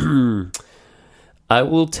 Yeah. I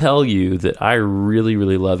will tell you that I really,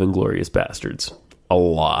 really love Inglourious Bastards a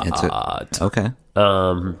lot. Okay.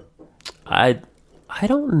 I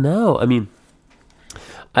don't know. I mean,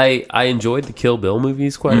 I enjoyed the Kill Bill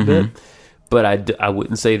movies quite a bit, but I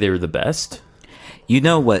wouldn't say they were the best. You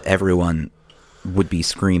know what everyone would be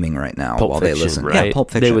screaming right now Pulp while Fiction, they listen? right? Yeah, Pulp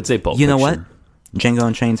Fiction. They would say Pulp You know Fiction. what? Django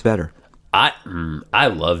Unchained's better. I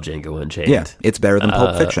love Django Unchained. Yeah, it's better than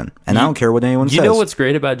Pulp Fiction. And I don't care what anyone says. You know what's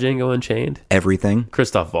great about Django Unchained? Everything.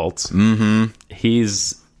 Christoph Waltz. Mm-hmm.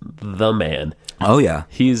 He's the man. Oh, yeah.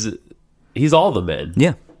 He's all the men.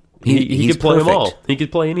 Yeah. He he's could play them all. perfect. He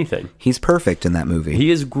could play anything. He's perfect in that movie. He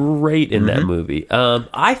is great in that movie.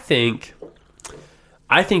 I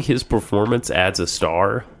think his performance adds a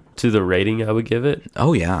star to the rating I would give it.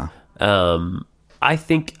 Oh, yeah. I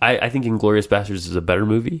think Inglourious Basterds is a better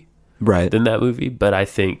movie Right. than that movie, but I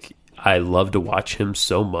think I love to watch him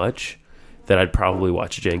so much that I'd probably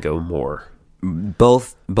watch Django more.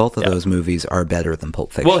 Both of those movies are better than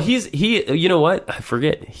Pulp Fiction. Well, he you know what? I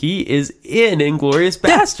forget. He is in Inglourious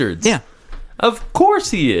Basterds. Yeah. Of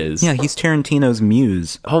course he is. Yeah, he's Tarantino's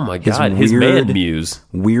muse. Oh my god, his weird- man muse.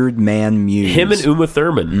 Weird man muse. Him and Uma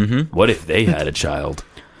Thurman. What if they had a child?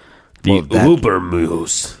 The Well, that- Uber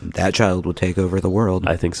Muse. That child would take over the world.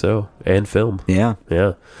 I think so. And film. Yeah.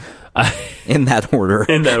 Yeah. In that order.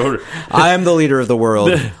 In that order. I am the leader of the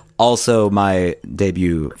world. Also, my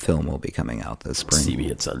debut film will be coming out this spring. See me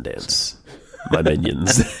at Sundance. My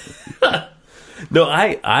minions. No,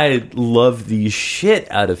 I love the shit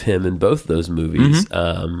out of him in both those movies.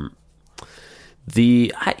 Okay,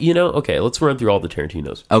 let's run through all the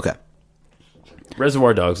Tarantinos. Okay.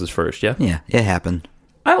 Reservoir Dogs is first, yeah? Yeah, it happened.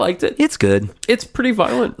 I liked it. It's good. It's pretty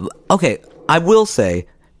violent. Okay, I will say,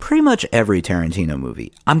 pretty much every Tarantino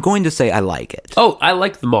movie, I'm going to say I like it. Oh, I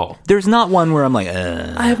like them all. There's not one where I'm like,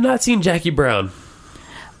 I have not seen Jackie Brown.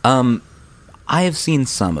 I have seen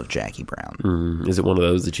some of Jackie Brown. Is it one of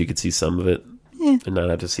those that you could see some of it and not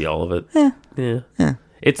have to see all of it? Yeah.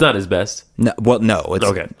 It's not his best. No, well, no. It's,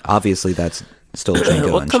 Okay. Obviously, that's still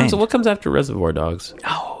Django Unchained. What comes after Reservoir Dogs?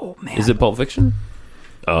 Oh, man. Is it Pulp Fiction?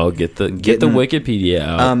 Oh, get the Wikipedia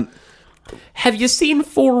out. Have you seen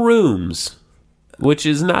Four Rooms? Which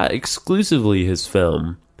is not exclusively his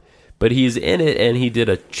film, but he's in it and he did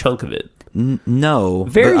a chunk of it. No.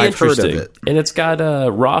 Very but I've heard interesting. of it. And it's got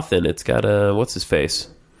Roth in it. It's got what's his face?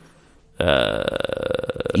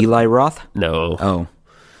 Eli Roth? No. Oh.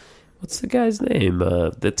 What's the guy's name?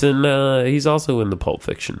 That's in. He's also in the Pulp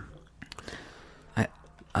Fiction.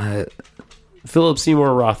 Philip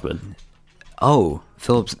Seymour Rothman. Oh,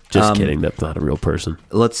 Phillips. Just kidding. That's not a real person.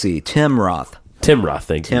 Let's see. Tim Roth. Tim Roth.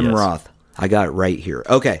 Thank you. Tim yes. Roth. I got it right here.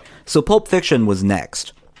 Okay. So Pulp Fiction was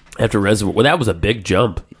next. After Reservoir. Well, that was a big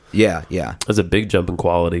jump. Yeah, yeah. That was a big jump in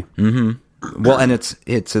quality. Well, and it's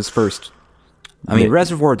his first. I mean,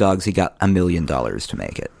 Reservoir Dogs, he got $1 million to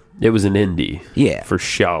make it. It was an indie. Yeah. For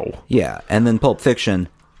show. Yeah, and then Pulp Fiction,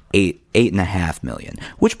 $8.5 million.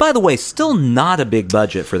 Which, by the way, still not a big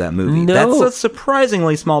budget for that movie. No. That's a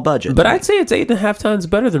surprisingly small budget. But I'd say it's 8.5 times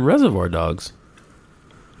better than Reservoir Dogs.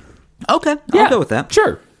 Okay, Yeah. I'll go with that.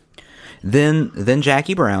 Sure. Then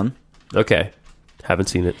Jackie Brown, Okay. Haven't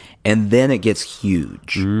seen it. and then it gets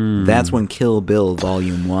huge. That's when Kill Bill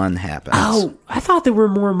Volume 1 happens. Oh, I thought there were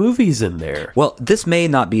more movies in there. Well, this may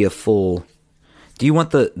not be a full... Do you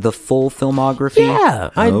want the full filmography?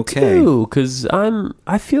 Yeah, I Okay. do, because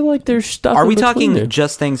I feel like there's stuff Are in we between talking there.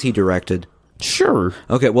 just things he directed? Sure.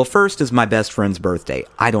 Okay, well, first is My Best Friend's Birthday.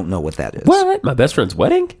 I don't know what that is. What? My Best Friend's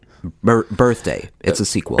Wedding? Birthday. It's a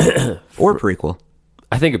sequel. Or prequel.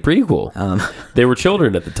 I think a prequel. They were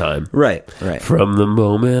children at the time. Right. From the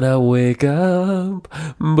moment I wake up,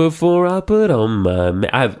 before I put on my...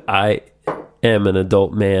 I am an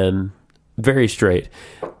adult man, very straight.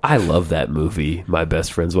 I love that movie, My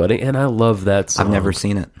Best Friend's Wedding, and I love that song. I've never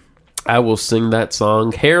seen it. I will sing that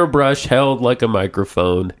song, hairbrush held like a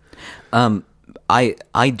microphone. I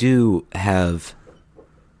do have,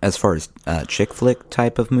 as far as chick flick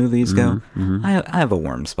type of movies go, I have a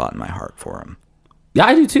warm spot in my heart for them. Yeah,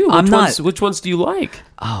 I do too. I'm Which ones do you like?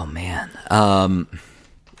 Oh man,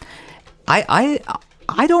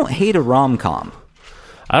 I don't hate a rom com.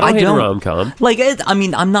 I don't hate a rom-com. Like, I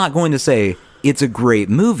mean, I'm not going to say it's a great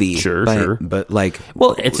movie. Sure. But like,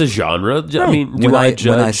 Well, it's a genre. I mean, when I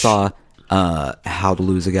judge? saw How to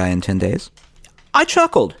Lose a Guy in 10 Days, I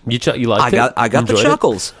chuckled. You liked it? I got the Enjoyed it?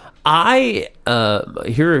 chuckles. Let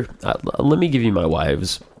me give you my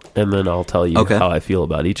wives, and then I'll tell you Okay. how I feel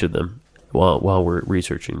about each of them while we're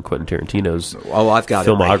researching Quentin Tarantino's Oh, I've got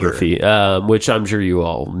it right here. filmography, which I'm sure you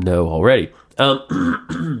all know already.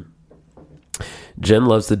 Jen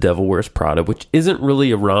loves The Devil Wears Prada, which isn't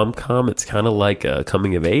really a rom-com. It's kind of like a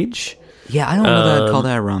coming of age. Yeah, I don't know that I'd call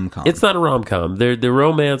that a rom com. It's not a rom-com. The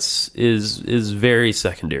romance is very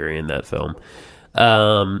secondary in that film.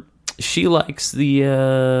 she likes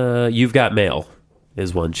the You've Got Mail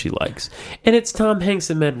is one she likes, and it's Tom Hanks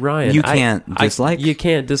and Meg Ryan. You can't dislike. You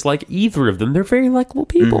can't dislike either of them. They're very likable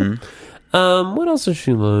people. What else does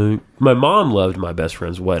she like? My mom loved My Best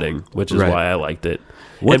Friend's Wedding, which is Right. why I liked it.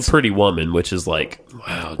 What's- and Pretty Woman, which is like,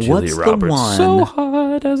 wow, Julia What's the Roberts, one- so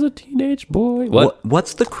hot as a teenage boy.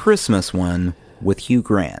 What's the Christmas one with Hugh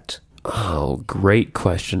Grant? Oh, great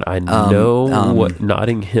question. I know what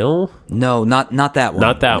Notting Hill. No, not that one.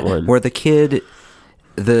 Not that one. Where the kid,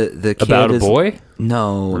 the kid About a is, boy?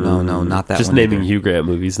 No, not that Just one. naming either. Hugh Grant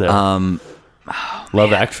movies now.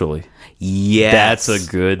 Love Actually. Yes, That's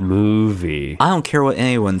a good movie. I don't care what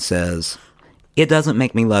anyone says. It doesn't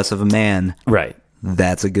make me less of a man. Right.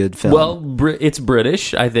 That's a good film. Well, it's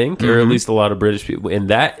British, I think, or at least a lot of British people.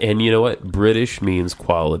 And you know what? British means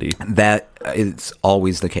quality. that is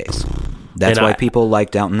always the case. That's And why I- people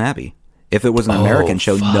like Downton Abbey. If it was an American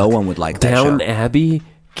show, no one would like that Downton show. Abbey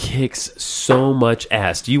kicks so much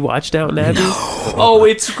ass. Do you watch Downton Abbey? Oh,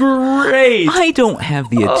 it's great. I don't have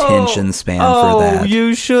the attention span Oh, for that.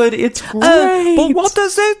 you should. It's great. But what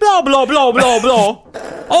does this blah blah blah blah blah?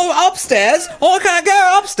 Oh, upstairs. Oh, can I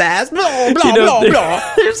go upstairs? Blah blah You know, blah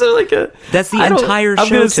blah. There's like a. That's the I don't- entire I'm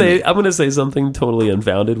show gonna to say me. I'm gonna say something totally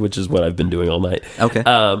unfounded, which is what I've been doing all night. Okay.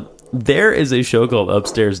 There is a show called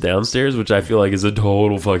Upstairs Downstairs, which I feel like is a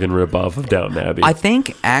total fucking ripoff of Downton Abbey. I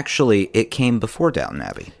think actually it came before Downton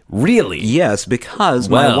Abbey. Really? Yes, because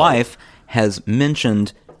my Wow. wife has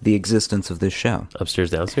mentioned the existence of this show.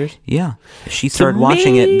 Upstairs Downstairs. Yeah, she started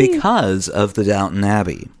watching me- it because of the Downton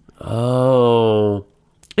Abbey. Oh,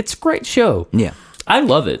 it's a great show. Yeah. I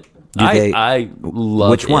love it. they- I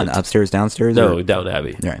love Which one? it. Upstairs, downstairs? No, or- Downton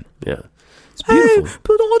Abbey. Right. Yeah, it's beautiful.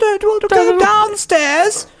 But I don't want to go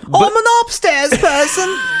downstairs. I'm an upstairs person.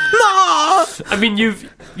 No. I mean,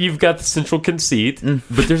 you've got the central conceit,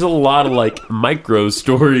 but there's a lot of like micro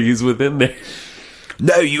stories within there.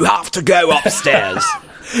 No, you have to go upstairs.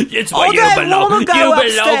 It's I don't wanna go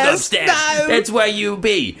upstairs. No. That's where you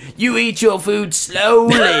be. You eat your food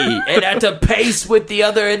slowly and at a pace with the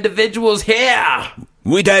other individuals here.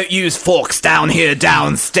 We don't use forks down here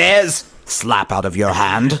downstairs. Slap out of your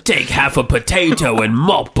hand. Take half a potato and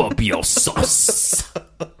mop up your sauce.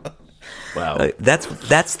 Wow.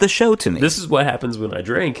 That's the show to me. This is what happens when I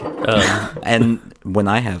drink. And when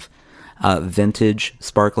I have vintage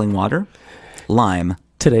sparkling water, lime.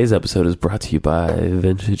 Today's episode is brought to you by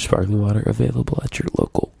Vintage Sparkling Water, available at your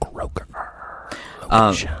local Kroger.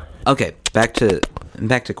 Okay, back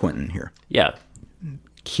to Quentin here. Yeah.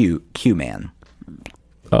 Q Man.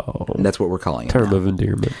 Oh, That's what we're calling it. term now. of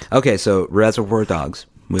endearment. Okay, so Reservoir Dogs.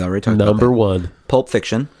 We already talked Number about that. one. Pulp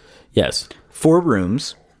Fiction. Yes. 4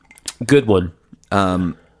 Rooms. Good one.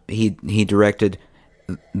 He directed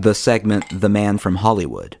the segment The Man from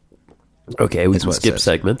Hollywood. Okay, we Is can what it skip says.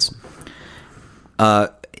 segments.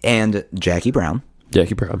 And Jackie Brown.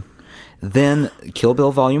 Jackie Brown. Then Kill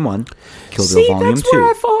Bill Volume 1. Kill See, Bill Volume that's 2.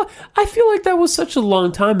 where I feel like that was such a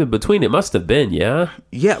long time in between. It must have been, yeah.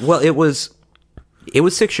 Yeah, well, it was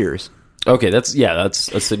 6 years. Okay, that's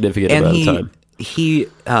a significant And amount of time. he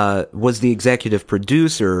was the executive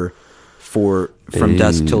producer for From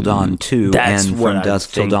Dusk Till Dawn 2 That's and what From I'm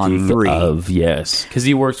Dusk Till Dawn thinking 3. of, yes, because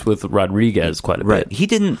he works with Rodriguez quite a Right. bit.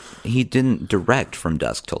 He didn't direct From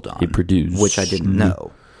Dusk Till Dawn. He produced. which I didn't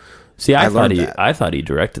know. See, I learned that. thought he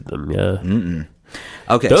directed them. Yeah,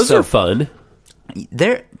 Okay, those so are fun.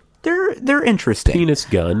 they're interesting. Penis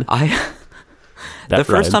gun. The first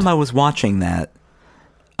rhymed. time I was watching that,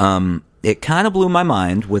 it kind of blew my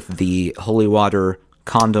mind with the holy water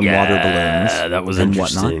condom water balloons. that was and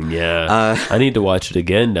interesting. whatnot. Yeah, I need to watch it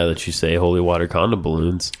again now that you say holy water condom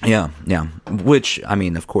balloons. Yeah. Which, I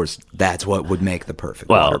mean, of course, that's what would make the perfect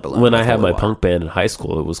water Well, balloon. when I with had holy my water. punk band in high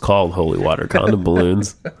school, it was called Holy Water Condom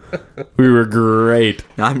Balloons. We were great.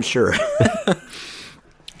 I'm sure.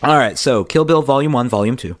 All right, so Kill Bill Volume 1,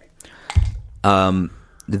 Volume 2.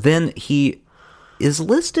 Then he is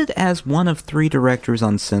listed as one of 3 directors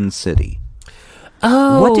on Sin City.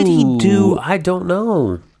 Oh, What did he do? I don't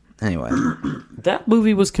know. Anyway, That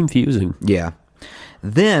movie was confusing. yeah.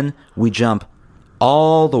 Then we jump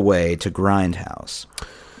all the way to Grindhouse.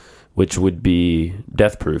 Which would be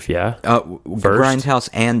Death Proof, yeah? Grindhouse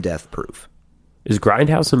and Death Proof. Is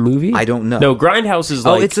Grindhouse a movie? I don't know. No, Grindhouse is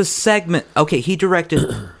like... Oh, it's a segment. Okay, he directed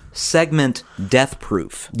segment Death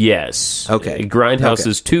Proof. Yes. Okay. Grindhouse Okay.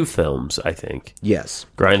 is 2 films, I think. Yes.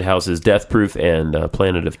 Grindhouse is Death Proof and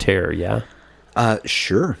Planet of Terror, yeah?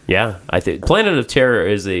 Sure. Yeah, I think Planet of Terror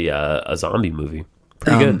is a zombie movie.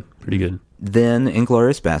 Pretty good. Pretty good. Then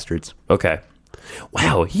Inglourious Bastards. Okay.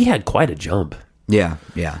 Wow, he had quite a jump. Yeah,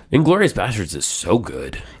 yeah. Inglourious Bastards is so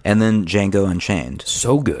good. And then Django Unchained.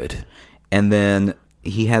 So good. And then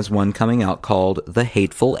he has one coming out called The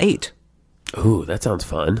Hateful Eight. Ooh, that sounds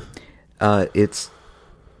fun. It's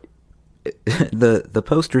the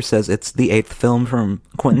poster says it's the 8th film from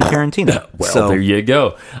Quentin Tarantino. Well, there you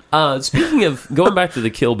go. Speaking of going back to the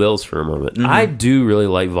Kill Bills for a moment, I do really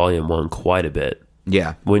like Volume 1 quite a bit.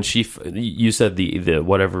 Yeah. When you said the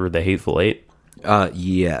whatever, the Hateful Eight,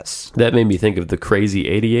 yes. that made me think of the Crazy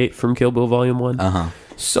 88 from Kill Bill Volume 1.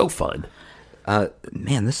 So fun.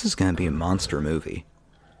 Man, this is going to be a monster movie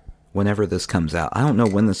whenever this comes out. I don't know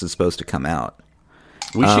when this is supposed to come out.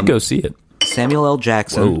 We should go see it. Samuel L.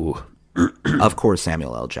 Jackson. Oh, Of course,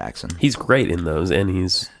 Samuel L. Jackson. he's great in those, and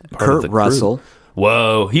he's part of Kurt the crew. Russell.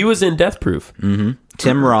 Whoa, he was in Death Proof.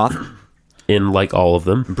 Tim Roth. In like all of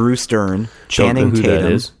them. Bruce Dern. Don't know Channing who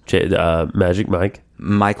that Tatum. is. Magic Mike.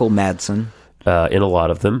 Michael Madsen. In a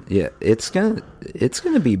lot of them. Yeah, it's gonna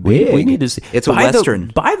be big. We need to see. It's a Western.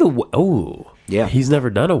 By the way, Yeah. he's never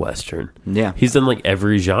done a Western. Yeah. He's done like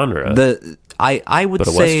every genre. I would But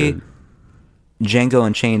a say Western. Django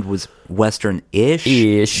Unchained was Western-ish,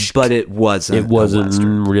 Ish. but it wasn't. It wasn't a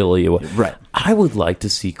Western. really a Right. I would like to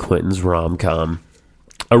see Quentin's rom-com,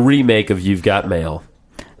 a remake of You've Got Mail,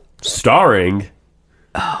 starring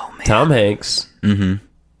Tom Hanks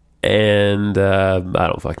and I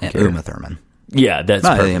don't fucking care. Uma Thurman. Yeah, that's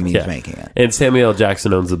No, I perfect. mean, yeah. he's making it. And Samuel L.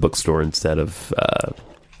 Jackson owns the bookstore instead of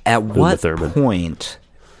At what Thurman. point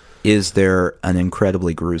is there an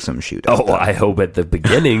incredibly gruesome shootout? oh, I hope at the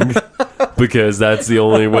beginning because that's the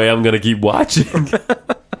only way I'm going to keep watching.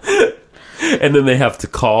 And then they have to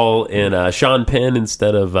call in Sean Penn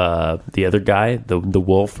instead of the other guy, the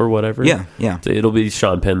wolf or whatever. Yeah, yeah. So it'll be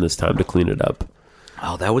Sean Penn this time to clean it up.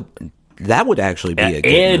 Oh, that would actually be a good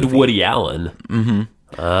And movie. Woody Allen. Mm-hmm.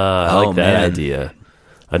 I like that man. idea.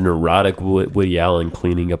 A neurotic Woody Allen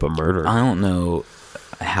cleaning up a murder. I don't know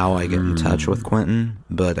how I get in touch with Quentin,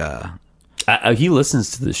 but He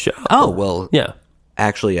listens to the show. oh well, Yeah.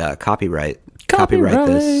 actually, copyright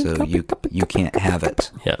this, so Copyright. you can't have it.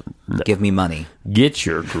 Yeah. No. Give me money. Get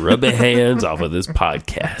your grubby hands off of this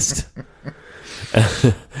podcast.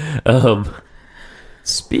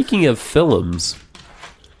 Speaking of films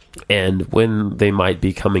and when they might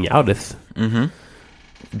be coming outeth,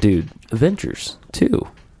 dude, Avengers 2.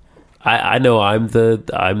 I know I'm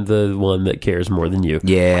the one that cares more than you.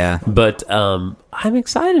 Yeah, But I'm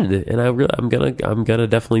excited, and I'm gonna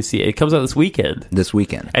definitely see it. It comes out this weekend. this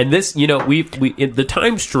weekend. And this, we the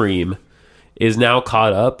time stream is now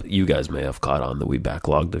caught up. You guys may have caught on that we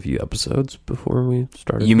backlogged a few episodes before we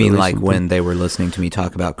started. You mean like releasing when they were listening to me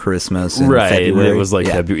talk about Christmas in right? February? And it was like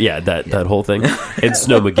yeah. February, that whole thing. And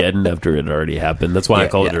Snowmageddon after it already happened. That's why I Yeah,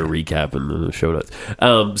 call it yeah. a recap in the show notes.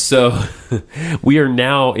 So we are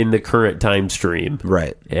now in the current time stream,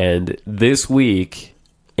 Right. and this week,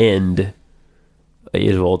 Age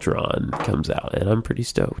of Ultron comes out, and I'm pretty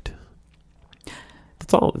stoked.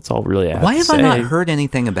 That's all really I have Why to have say. I not heard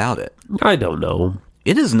anything about it? I don't know.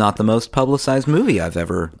 It is not the most publicized movie I've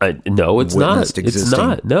ever. No, it's not. Witnessed It's existing.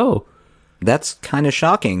 not. No. That's kind of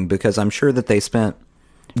shocking because I'm sure that they spent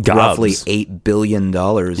Gobs. roughly $8 billion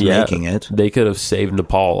making it. They could have saved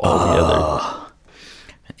Nepal altogether.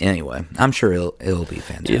 Anyway, I'm sure it'll be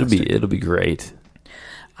fantastic. It'll be great.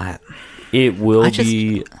 I It will just-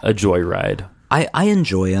 be a joyride. I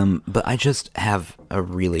enjoy them, but I just have a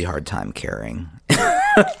really hard time caring.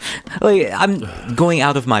 Like, I'm going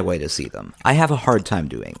out of my way to see them. I have a hard time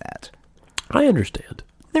doing that. I understand.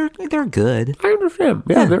 They're good. I understand.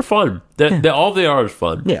 Yeah, they're fun. All they are is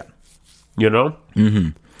fun. Yeah. You know?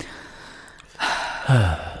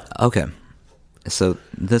 Okay. So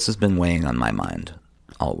this has been weighing on my mind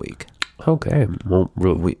all week. Okay. Well,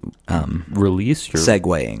 We release your...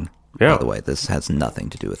 segueing. Yeah. By the way, this has nothing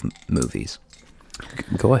to do with movies.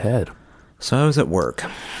 Go ahead. So I was at work,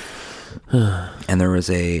 and there was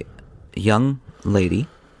a young lady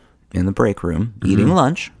in the break room eating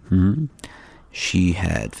lunch. Mm-hmm. She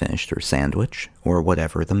had finished her sandwich, or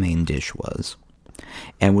whatever the main dish was,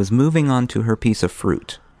 and was moving on to her piece of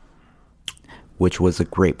fruit, which was a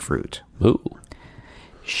grapefruit. Ooh.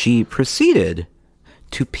 She proceeded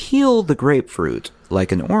to peel the grapefruit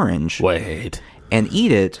like an orange Wait. and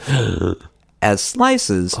eat it as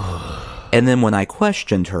slices. And then when I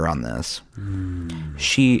questioned her on this,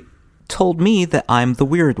 she told me that I'm the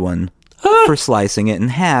weird one for slicing it in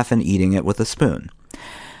half and eating it with a spoon.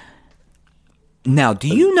 Now, do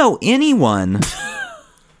you know anyone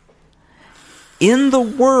in the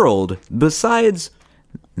world besides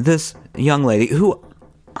this young lady who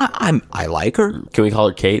I like her? Can we call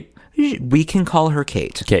her Kate? We can call her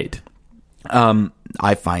Kate. Kate.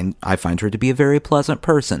 I find her to be a very pleasant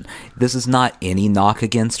person. This is not any knock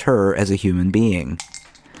against her as a human being.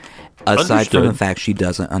 Aside from the Understood. fact she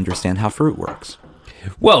doesn't understand how fruit works.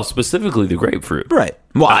 Well, specifically the grapefruit. Right.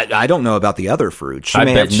 Well, I don't know about the other fruit. She I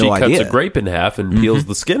may bet have she no cuts idea. a grape in half and peels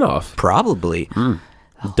the skin off. Probably.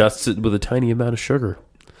 Dusts it with a tiny amount of sugar.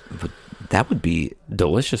 That would be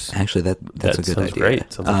Delicious. actually that's a good sounds idea.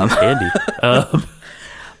 great. Sounds like candy.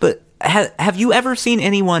 But have you ever seen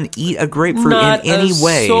anyone eat a grapefruit Not in any a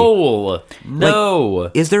way? soul. No.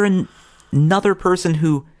 Is there another person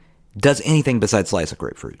who does anything besides slice a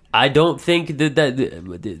grapefruit? I don't think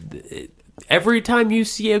that every time you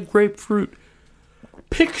see a grapefruit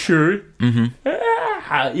pictured in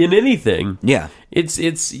anything, Yeah.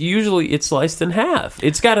 it's usually it's sliced in half.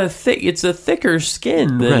 It's got a thicker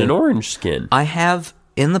skin than Right. an orange skin. I have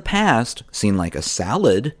in the past seen like a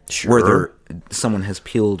salad Sure. where someone has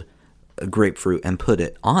peeled a grapefruit and put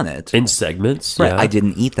it on it. In segments, Right. yeah. I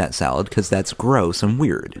didn't eat that salad because that's gross and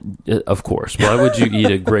weird. Of course. Why would you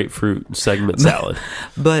eat a grapefruit segment salad?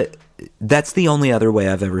 But that's the only other way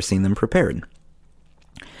I've ever seen them prepared.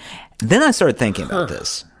 Then I started thinking about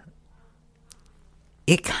this.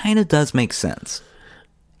 It kind of does make sense.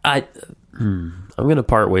 I'm going to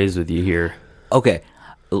part ways with you here. Okay,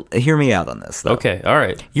 hear me out on this, though. Okay, all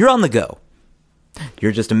right. You're on the go.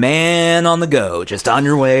 You're just a man on the go, just on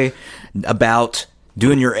your way about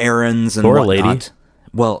doing your errands and Or a whatnot. lady.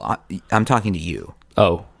 Well, I'm talking to you.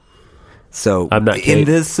 Oh, So I'm not in Kate.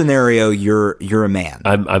 this scenario, you're a man.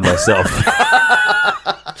 I'm myself.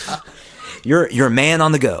 You're a man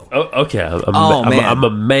on the go. Oh, okay. Man, I'm a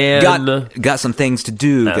man. Got some things to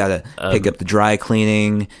do. Got to pick up the dry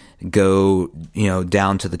cleaning. Go,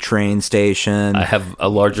 down to the train station. I have a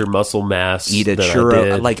larger muscle mass. Eat a than I churro,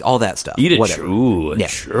 did. like all that stuff. Eat a whatever. Yeah.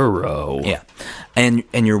 churro. Yeah, and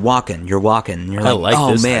you're walking. You're You're I like, like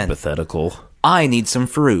oh this man, hypothetical. I need some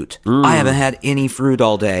fruit. I haven't had any fruit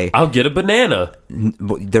all day. I'll get a banana.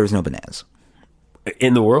 There's no bananas.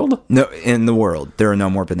 In the world? No, in the world, there are no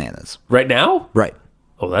more bananas. Right now? Right.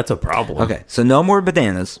 Oh, that's a problem. Okay, so no more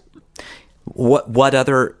bananas. What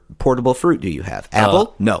other portable fruit do you have?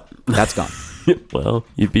 Apple? No, that's gone. Well,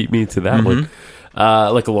 you beat me to that one.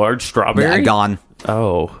 Like a large strawberry? Yeah, gone.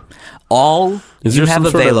 Oh. All Is you there have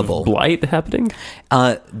some sort available. of blight happening?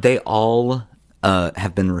 They all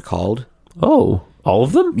have been recalled. Oh, all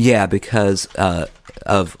of them? Yeah, because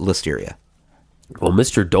of listeria. Well,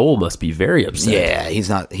 Mr. Dole must be very upset. Yeah, he's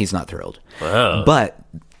not thrilled. Wow. But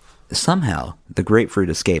somehow the grapefruit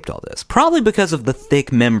escaped all this. Probably because of the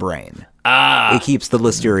thick membrane. It keeps the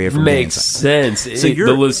listeria from Makes getting sense. So The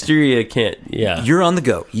you're- listeria can't, yeah. You're on the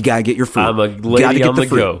go. You gotta get your fruit. I'm a You gotta lady get on the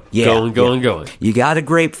fruit. go. Yeah, Going. You got a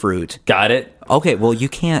grapefruit. Got it. Okay, well you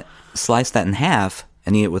can't slice that in half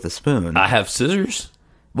and eat it with a spoon. I have scissors.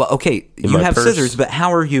 Well, okay, you my have purse. scissors, but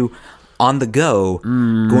how are you on the go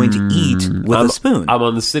going to eat with a spoon? I'm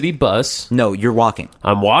on the city bus. No, you're walking.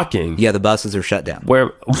 I'm walking. Yeah, the buses are shut down.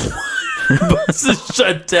 Where bus is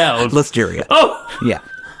shut down. Listeria. Oh, Yeah.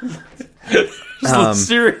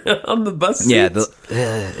 listeria on the bus. Yeah, seats?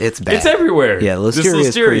 it's bad. It's everywhere. Yeah, Just listeria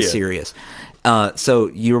is pretty listeria. serious. So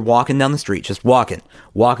you're walking down the street, just walking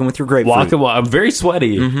with your grapefruit. I'm very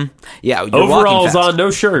sweaty. Yeah, you're Overalls walking fast. on,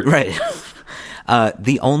 no shirt. Right.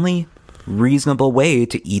 The only reasonable way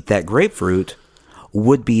to eat that grapefruit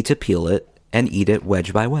would be to peel it and eat it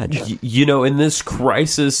wedge by wedge. In this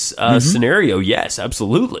crisis scenario, yes,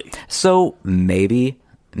 absolutely. So maybe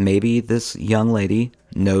this young lady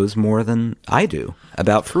knows more than I do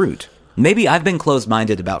about fruit. Maybe I've been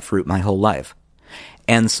closed-minded about fruit my whole life.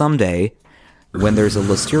 And someday, when there's a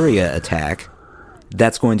listeria attack,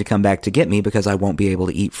 that's going to come back to get me because I won't be able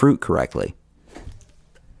to eat fruit correctly.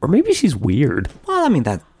 Or maybe she's weird. Well, I mean,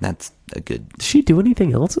 that's a good... Does she do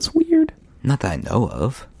anything else that's weird? Not that I know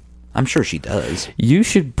of. I'm sure she does. You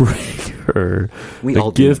should bring her We a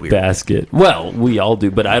all do gift weird. basket. Well, we all do,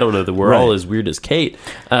 but I don't know that we're all Right. as weird as Kate.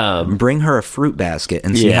 Bring her a fruit basket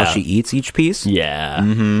and see how Yeah. she eats each piece. Yeah.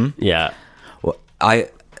 Mm-hmm. Yeah. Well,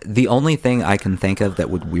 the only thing I can think of that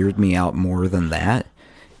would weird me out more than that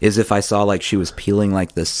is if I saw like she was peeling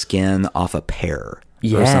like the skin off a pear or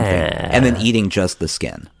something, Yeah. and then eating just the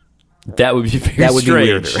skin. That would be very That would be strange.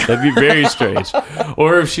 weirder. That'd be very strange.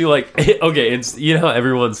 Or if she okay, it's how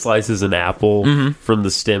everyone slices an apple from the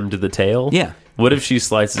stem to the tail? Yeah. What if she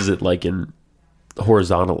slices it in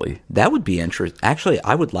horizontally? That would be interesting. Actually,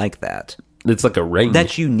 I would like that. It's like a ring.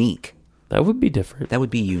 That's unique. That would be different. That would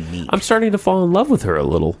be unique. I'm starting to fall in love with her a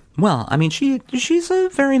little. Well, I mean, she's a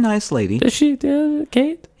very nice lady. Is she,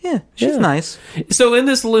 Kate? Yeah, she's Yeah. nice. So in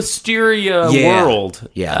this listeria Yeah. world,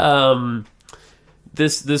 Yeah.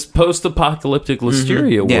 this post-apocalyptic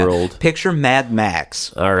Listeria Yeah. world. Picture Mad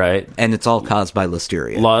Max, All right. and it's all caused by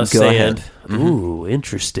Listeria. A lot of Go sand. ahead. Ooh,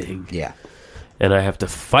 interesting. Yeah. And I have to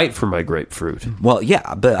fight for my grapefruit. Well,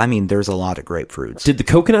 yeah, but I mean, there's a lot of grapefruits. Did the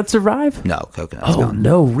coconut survive? No, coconut's Oh, gone.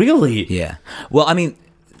 no, really? Yeah. Well, I mean,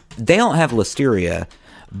 they don't have Listeria,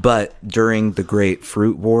 but during the Great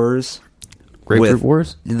Fruit Wars, Grapefruit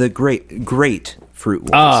Wars? the Great Fruit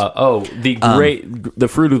Wars. The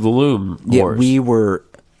Fruit of the Loom yeah, Wars. we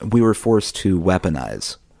were forced to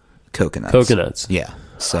weaponize coconuts. Coconuts. Yeah.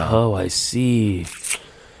 So Oh, I see.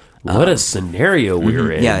 What a scenario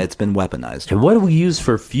we're in. yeah, it's been weaponized. And what do we use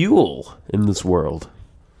for fuel in this world?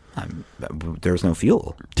 There's no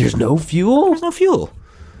fuel. There's no fuel? There's no fuel.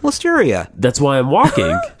 Listeria. That's why I'm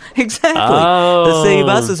walking. Exactly. Oh. The city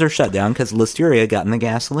buses are shut down because Listeria got in the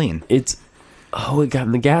gasoline. It got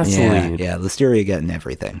in the gasoline. Yeah, Listeria got in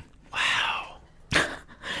everything. Wow.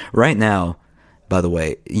 Right now, by the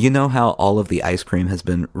way, you know how all of the ice cream has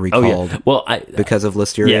been Oh, recalled yeah. Well, because of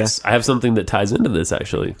Listeria? yes, I have something that ties into this,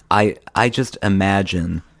 actually. I just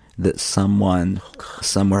imagine that someone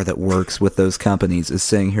somewhere that works with those companies is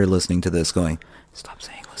sitting here listening to this going, stop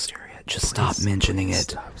saying Listeria. Just stop mentioning it.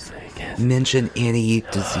 Stop saying it. Mention any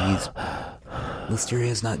disease. Listeria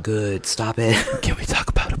is not good. Stop it. Can we talk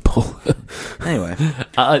about Ebola?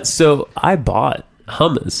 Anyway. So I bought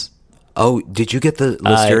hummus. Oh, did you get the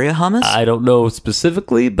Listeria hummus? I don't know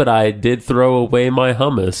specifically, but I did throw away my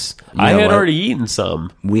hummus. I know had what? already eaten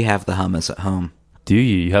some. We have the hummus at home. Do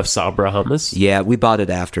you? You have Sabra hummus? Yeah, we bought it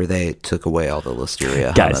after they took away all the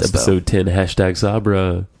Listeria Guys, hummus. episode 10, hashtag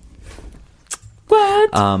Sabra.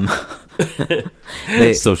 What?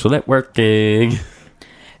 They- Social networking.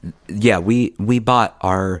 yeah, we bought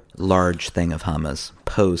our large thing of hummus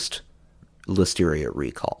post Listeria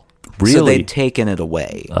recall. So Really? they'd taken it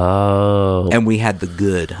away, Oh. and we had the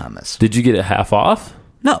good hummus. Did you get it half off?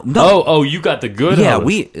 No. Oh, you got the good Yeah,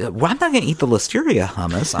 hummus. I'm not going to eat the Listeria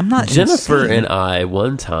hummus. I'm not. Jennifer insane. and I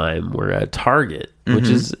one time were at Target, which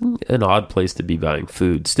is an odd place to be buying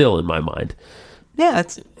food, still in my mind. Yeah,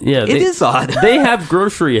 it is odd. They have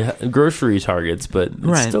grocery Targets, but it's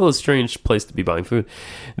Right. still a strange place to be buying food.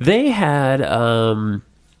 They had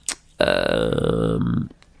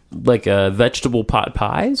like vegetable pot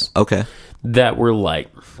pies Okay. that were like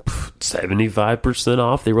 75%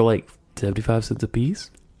 off. They were like 75 cents a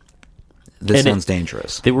piece. This And sounds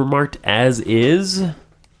dangerous. They were marked as is.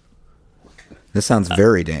 This sounds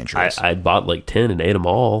very dangerous. I bought like 10 and ate them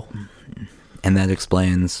all. And that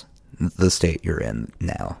explains the state you're in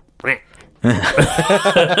now.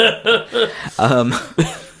 I'm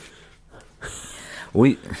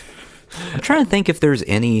trying to think if there's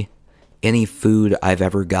any food I've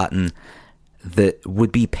ever gotten that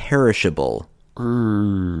would be perishable.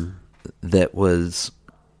 That was,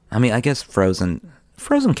 I mean, I guess frozen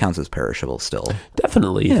counts as perishable still.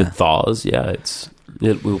 Definitely, if Yeah. it thaws,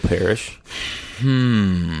 it will perish.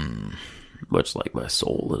 Much like my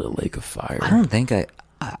soul in a lake of fire. I don't think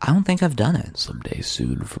I've done it. Someday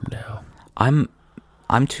soon from now. I'm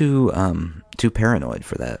too paranoid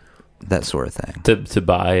for that sort of thing. To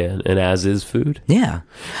buy an as is food. Yeah.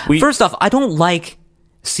 First off, I don't like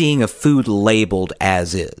seeing a food labeled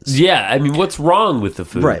as is. Yeah, I mean, what's wrong with the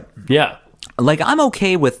food? Right. Yeah. Like, I'm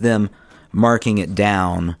okay with them marking it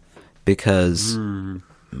down because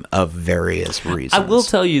of various reasons. I will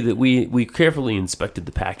tell you that we carefully inspected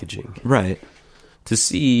the packaging Right. to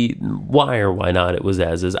see why or why not it was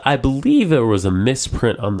as is. I believe there was a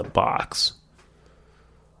misprint on the box.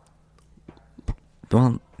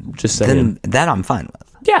 Well, Just saying. then that I'm fine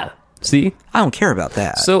with. Yeah. See? I don't care about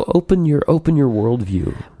that. So open your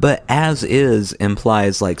worldview. But as is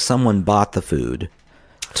implies like someone bought the food,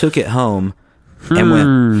 took it home, and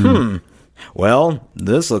went, well,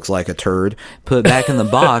 this looks like a turd, put it back in the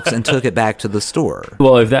box, and took it back to the store.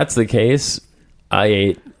 Well, if that's the case, I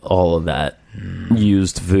ate all of that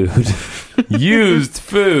used food. Used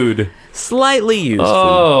food. Slightly used food.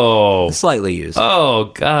 Oh. Slightly used.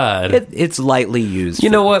 Oh, God. It's lightly used. You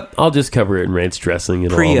food. know what? I'll just cover it in ranch dressing.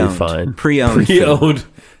 It'll all be Pre-owned. fine. Pre-owned Pre-owned.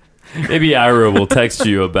 Maybe Ira will text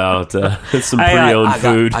you about some pre-owned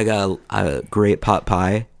food. I got a great pot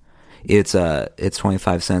pie. It's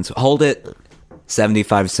 25 cents. Hold it.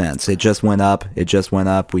 75 cents. It just went up.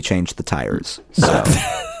 We changed the tires. So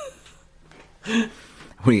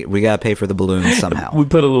we gotta pay for the balloons somehow. We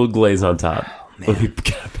put a little glaze on top. We gotta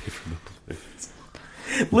pay for the balloons.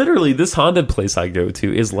 Literally, this Honda place I go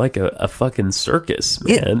to is like a fucking circus,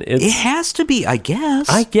 man. It has to be, I guess.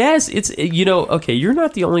 I guess it's, okay, you're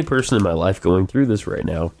not the only person in my life going through this right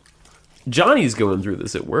now. Johnny's going through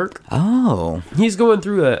this at work. Oh. He's going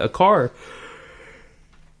through a car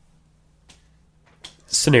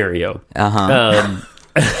scenario.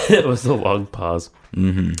 It was a long pause.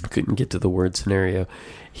 Couldn't get to the word scenario.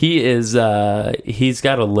 He is he's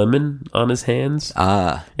got a lemon on his hands.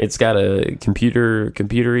 It's got a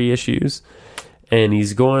computery issues, and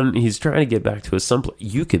he's trying to get back to his someplace.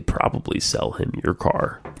 You could probably sell him your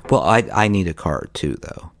car. Well, I need a car too,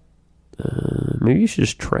 though. Maybe you should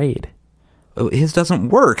just trade. Oh, his doesn't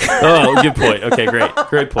work. Oh, good point. Okay,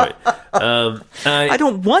 great point. I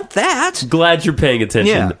don't want that. Glad you're paying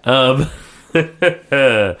attention. Yeah.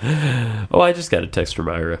 I just got a text from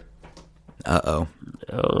Ira. Uh-oh.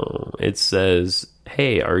 Oh, it says,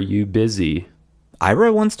 "Hey, are you busy?"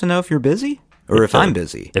 Ira wants to know if you're busy or if I'm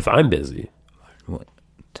busy. If I'm busy. What?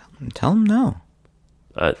 Tell him no.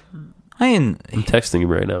 I'm I'm texting him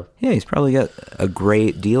right now. Yeah, he's probably got a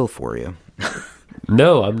great deal for you.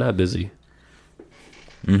 No, I'm not busy.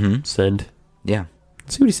 Send. Yeah.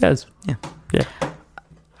 See what he says. Yeah. Yeah.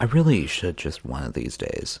 I really should just one of these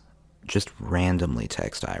days just randomly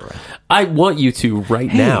text Ira. I want you to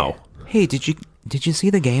right now. Hey, did you see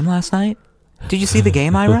the game last night? Did you see the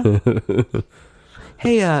game, Ira?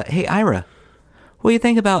 Hey, Ira. What do you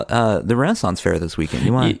think about the Renaissance Fair this weekend?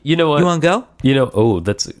 You want? You know what? You want to go? That's You a want good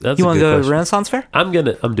to go to question. the Renaissance Fair? I'm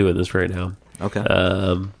doing this right now. Okay.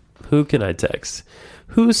 Who can I text?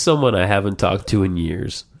 Who's someone I haven't talked to in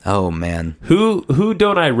years? Oh man. Who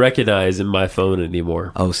don't I recognize in my phone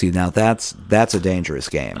anymore? Oh, see, now that's a dangerous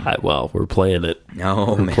game. We're playing it.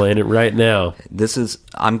 Oh, We're man. playing it right now.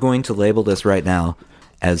 I'm going to label this right now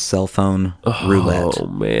as cell phone roulette. Oh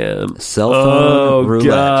man. Cell phone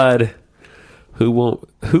roulette. God.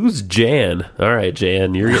 Who's Jan? All right,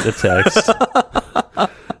 Jan, you're getting a text.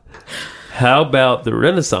 How about the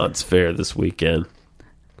Renaissance Fair this weekend?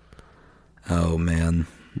 Oh man.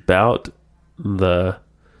 About the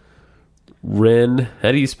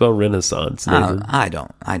how do you spell Renaissance, Nathan? I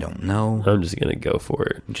don't know. I'm just gonna go for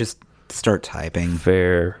it. Just start typing.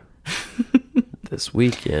 Fair this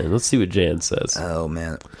weekend. Let's see what Jan says. Oh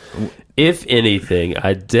man. If anything,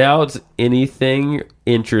 I doubt anything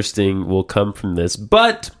interesting will come from this,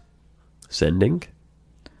 but sending.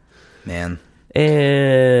 Man.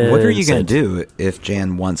 And What are you going sent. to do if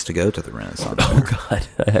Jan wants to go to the Renaissance? Oh God,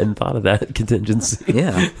 I hadn't thought of that contingency.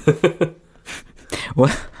 Yeah.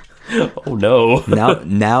 Well, Oh no.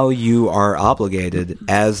 now you are obligated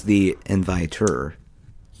as the inviter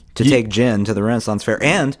to take Jen to the Renaissance Fair,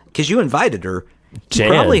 and because you invited her, Jan.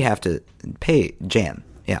 you probably have to pay Jan.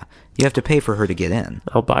 Yeah, you have to pay for her to get in.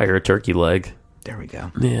 I'll buy her a turkey leg. There we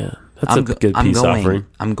go. Yeah, that's a good peace offering.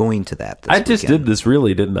 I'm going to that. This I just weekend. did this,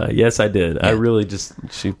 really, didn't I? Yes, I did. I Yeah. really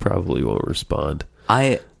she probably won't respond.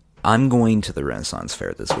 I'm going to the Renaissance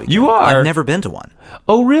Fair this weekend. You are? I've never been to one.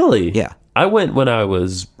 Oh, really? Yeah. I went when I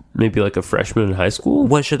was maybe like a freshman in high school.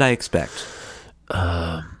 What should I expect?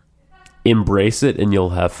 Embrace it and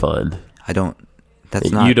you'll have fun. I don't.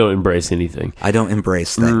 That's not. You don't embrace anything. I don't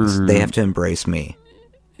embrace things. They have to embrace me.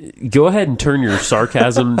 Go ahead and turn your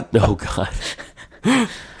sarcasm. Oh God.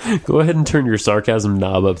 Go ahead and turn your sarcasm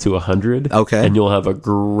knob up to 100. Okay. And you'll have a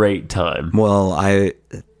great time. Well,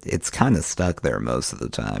 it's kind of stuck there most of the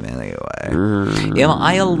time anyway. Am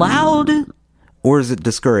I allowed, or is it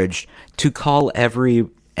discouraged, to call every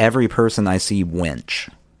person I see wench?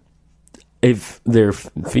 If they're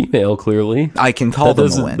female, clearly. I can call them a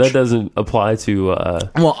wench. That doesn't apply to,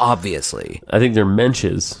 Well, obviously. I think they're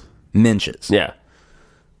menches. Menches. Yeah.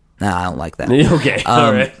 Nah, I don't like that. Okay.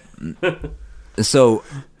 All right. So,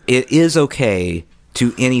 it is okay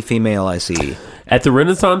to any female I see. At the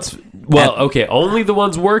Renaissance, okay, only the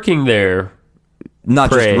ones working there.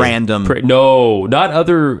 Not Pray. just random. No, not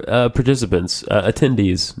other participants,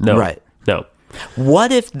 attendees. No. Right. No.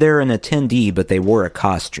 What if they're an attendee, but they wore a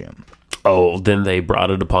costume? Oh, then they brought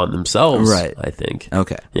it upon themselves. Right. I think.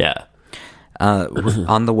 Okay. Yeah.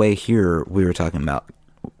 On the way here, we were talking about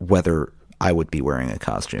whether I would be wearing a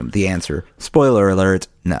costume. The answer, spoiler alert,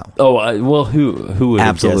 no. Oh, who would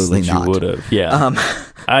have Absolutely guessed that not. you would have? Yeah.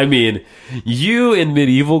 I mean, you in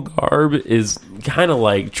medieval garb is kind of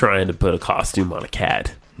like trying to put a costume on a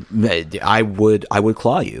cat. I would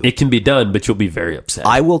claw you. It can be done, but you'll be very upset.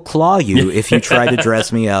 I will claw you if you try to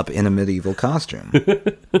dress me up in a medieval costume.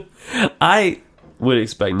 I would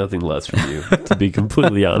expect nothing less from you, to be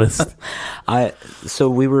completely honest. So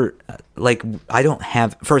we were like,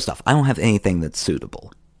 first off, I don't have anything that's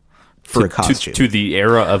suitable for a costume. To the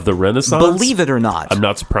era of the Renaissance? Believe it or not. I'm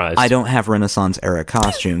not surprised. I don't have Renaissance era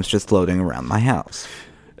costumes just floating around my house.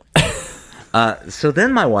 So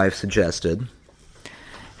then my wife suggested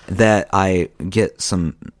that I get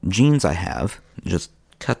some jeans I have, just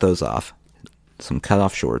cut those off, some cut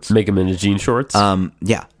off shorts. Make them into jean shorts?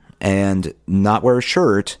 Yeah. and not wear a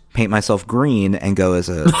shirt, paint myself green, and go as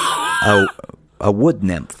a wood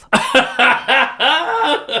nymph, a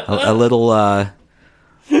little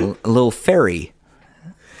fairy.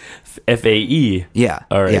 FAE. Yeah.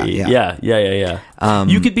 R-A-E. Yeah.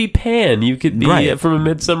 You could be Pan. You could be Right. from A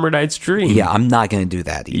Midsummer Night's Dream. Yeah, I'm not going to do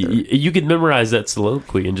that either. You could memorize that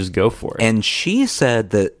soliloquy and just go for it. And she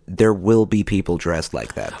said that there will be people dressed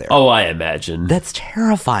like that there. Oh, I imagine. That's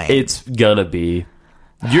terrifying. It's gonna be.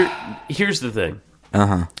 Here's the thing.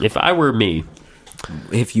 If I were me,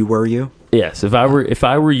 If you were you? yes. If I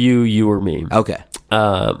were you, you were me. Okay.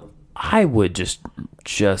 I would just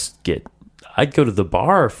get. I'd go to the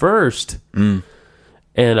bar first, and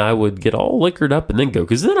I would get all liquored up and then go.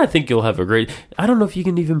 Because then I think you'll have a great. I don't know if you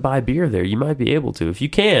can even buy beer there. You might be able to. If you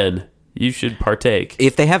can, you should partake.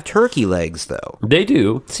 If they have turkey legs, though. They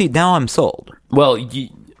do. See, now I'm sold. Well,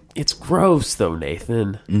 it's gross though,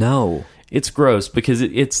 Nathan. No. It's gross because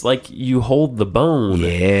it's like you hold the bone.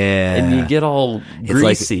 Yeah. And you get all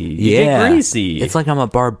greasy. You yeah. get greasy. It's like I'm a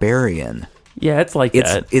barbarian. Yeah, it's like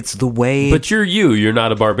that. It's the way... But you're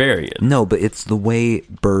not a barbarian. No, but it's the way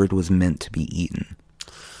bird was meant to be eaten.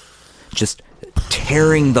 Just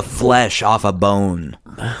tearing the flesh off a bone.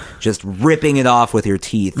 Just ripping it off with your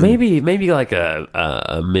teeth. Maybe like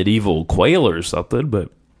a medieval quail or something, but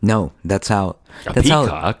No, that's how...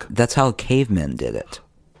 peacock. That's how cavemen did it.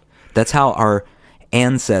 That's how our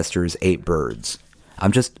ancestors ate birds.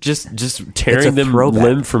 I'm just tearing them throwback.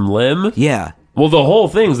 limb from limb. Yeah. Well, the whole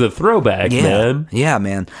thing's a throwback, Yeah. man. Yeah,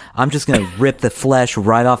 man. I'm just going to rip the flesh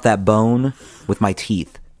right off that bone with my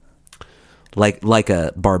teeth. Like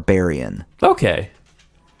a barbarian. Okay.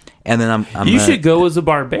 And then I'm You gonna, should go as a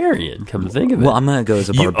barbarian, come to think of it. Well, I'm going to go as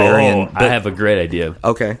a barbarian. I have a great idea.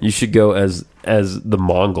 Okay. You should go as the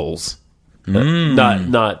Mongols.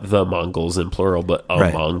 Not the Mongols in plural, but a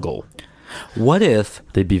Right. Mongol. What if...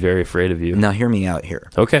 They'd be very afraid of you. Now, hear me out here.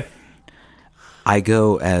 Okay. I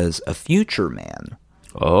go as a future man,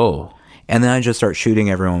 Oh, and then I just start shooting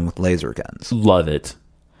everyone with laser guns. love it.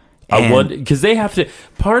 I And- want because they have to.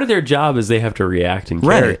 Part of their job is they have to react in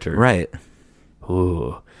character. Right.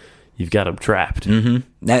 Ooh, you've got them trapped.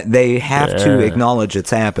 That they have to Yeah. acknowledge it's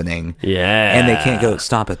happening. Yeah, And they can't go,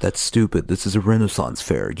 stop it, that's stupid. This is a Renaissance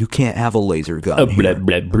fair. You can't have a laser gun Oh, here.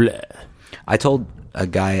 blah blah blah. I told a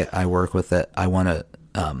guy I work with that I want to,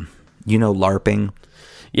 LARPing?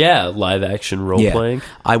 Yeah, live action role playing.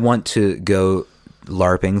 I want to go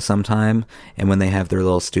LARPing sometime, and when they have their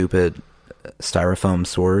little stupid styrofoam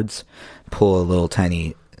swords, pull a little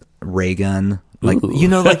tiny ray gun. Like, Ooh.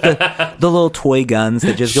 like the little toy guns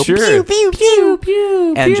that just go Sure. pew, pew, pew,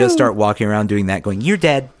 pew, and just start walking around doing that, going, you're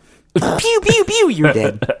dead. Pew, pew, pew, you're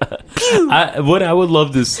dead. Pew. What I would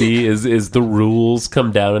love to see is the rules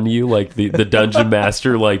come down on you, like the dungeon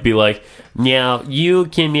master, like be like, now you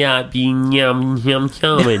cannot be yum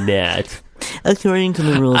in that. According to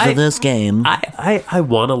the rules of this game. I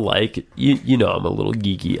want to like you know I'm a little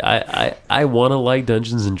geeky. I want to like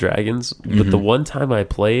Dungeons and Dragons, but the one time I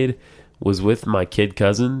played was with my kid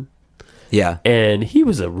cousin, Yeah. and he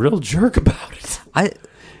was a real jerk about it.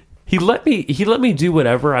 He let me do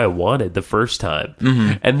whatever I wanted the first time,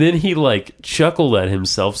 and then he like chuckled at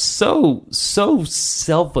himself so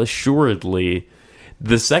self-assuredly.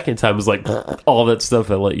 The second time was like, all that stuff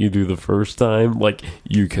I let you do the first time, like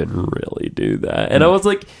you can really do that, and I was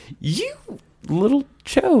like, you little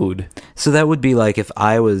chode. So that would be like if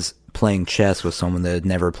I was playing chess with someone that had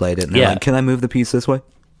never played it, and they're Yeah. like, can I move the piece this way?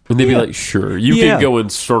 And they'd be Yeah. like, sure, you Yeah. can go in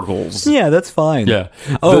circles. Yeah, that's fine. Yeah.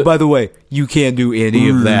 Oh, by the way, you can't do any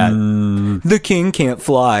of that. The king can't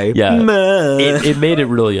fly. Yeah. Meh. It made it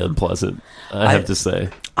really unpleasant, I have to say.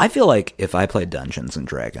 I feel like if I played Dungeons and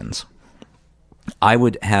Dragons, I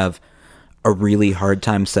would have a really hard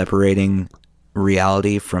time separating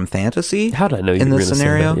reality from fantasy. How'd I know you in were this gonna say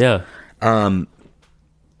scenario? that? Yeah.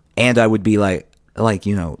 And I would be like,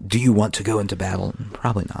 do you want to go into battle?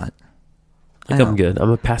 Probably not. I think I'm good. I'm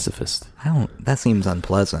a pacifist. That seems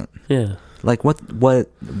unpleasant. Yeah. Like what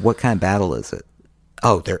kind of battle is it?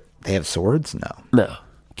 Oh, they have swords? No. No.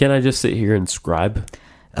 Can I just sit here and scribe?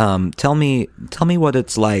 Tell me what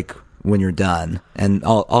it's like when you're done, and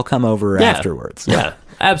I'll come over afterwards. Yeah.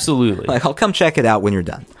 Absolutely. Like I'll come check it out when you're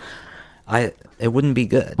done. It wouldn't be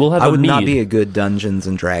good. We'll have I a would not mead. be a good Dungeons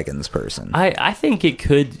and Dragons person. I think it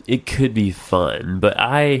could be fun, but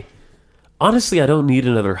honestly I don't need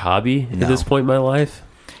another hobby at this point in my life.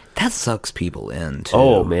 That sucks people in too.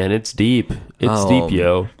 Oh man, it's deep. It's deep,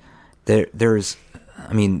 yo. There's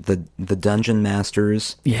the dungeon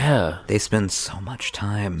masters, Yeah. they spend so much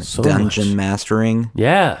time So dungeon much. mastering,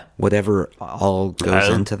 Yeah. whatever all goes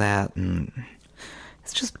I- into that, and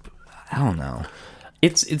it's just, I don't know.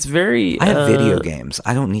 It's very. I have video games.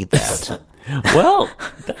 I don't need that. Well,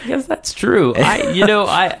 I guess that's true.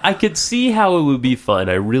 I could see how it would be fun.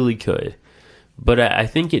 I really could, but I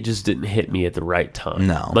think it just didn't hit me at the right time.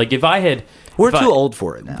 No. Like if I had, We're too old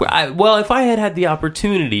for it now. If I had the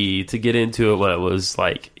opportunity to get into it when I was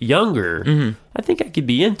like younger, I think I could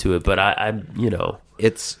be into it. But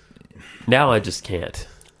It's now I just can't.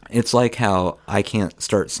 It's like how I can't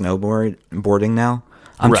start snowboarding now.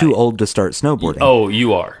 I'm Right. too old to start snowboarding. Oh,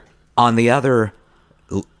 you are. On the other,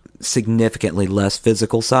 significantly less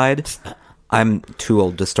physical side, I'm too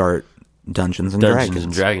old to start Dungeons and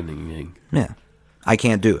Dungeons Dragons. and Dragoning. Yeah, I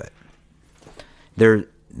can't do it.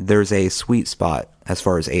 There's a sweet spot as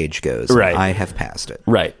far as age goes. and Right. I have passed it.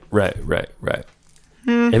 Right.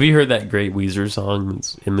 Have you heard that great Weezer song?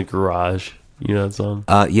 It's In the Garage. You know that song?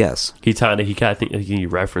 Yes. I think he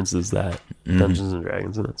references that Dungeons and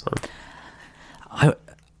Dragons in that song.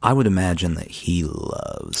 I would imagine that he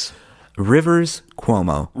loves Rivers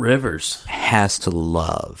Cuomo Rivers. has to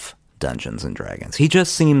love Dungeons and Dragons. He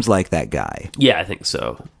just seems like that guy. Yeah, I think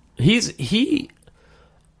so. He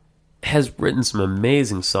has written some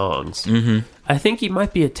amazing songs. Mm-hmm. I think he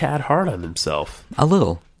might be a tad hard on himself. A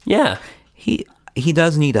little. Yeah, He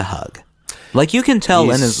does need a hug. Like you can tell he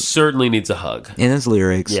in his certainly needs a hug.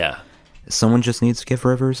 lyrics. Yeah, Someone just needs to give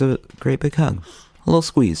Rivers a great big hug. A little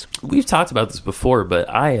squeeze. we've talked about this before, but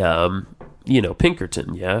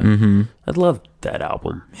Pinkerton. Yeah, mm-hmm. I love that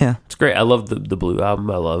album. Yeah. It's great. I love the Blue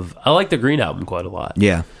album. I like the Green album quite a lot.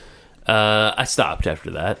 Yeah. I stopped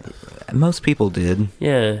after that. Most people did.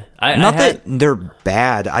 Yeah, Not that they're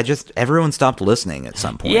bad. Everyone stopped listening at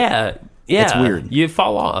some point. Yeah. It's weird. You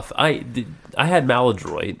fall off. I had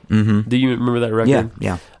Maladroit. Mm-hmm. Do you remember that record?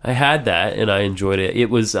 Yeah. I had that and I enjoyed it. It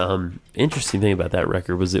was interesting thing about that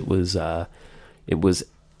record was it was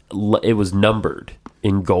numbered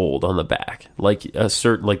in gold on the back, like a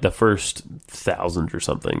certain, like the first 1,000 or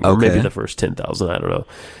something, or maybe Okay. the first 10,000. I don't know.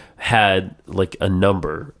 Had like a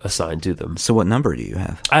number assigned to them. So what number do you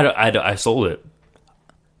have? I sold it.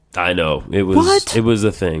 I know it was. What? It was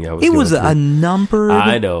a thing. I was. It going was through. a number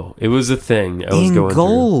I know it was a thing. I was in going through.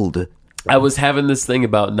 gold. I was having this thing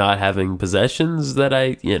about not having possessions that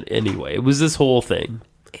anyway, it was this whole thing.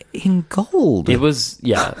 In gold. It was,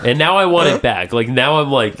 yeah. And now I want it back. Like now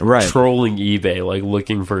I'm like Right. trolling eBay, like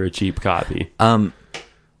looking for a cheap copy.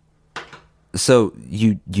 So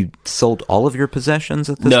you sold all of your possessions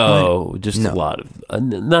at this point? No, just a lot of,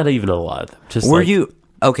 not even a lot of them. Just Were like, you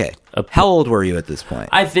okay? How old were you at this point?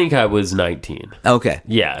 I think I was 19. Okay.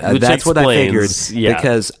 Yeah, which that's what I figured. explains- yeah.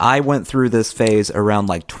 Because I went through this phase around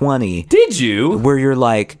like 20 Did you? where you're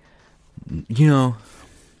like,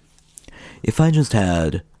 if I just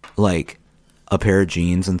had like a pair of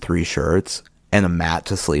jeans and 3 shirts and a mat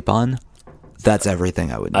to sleep on, that's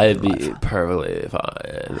everything I would need. I'd in be life. perfectly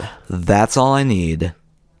fine. That's all I need.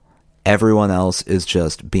 Everyone else is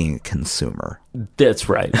just being a consumer. That's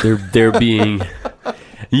right. They're being.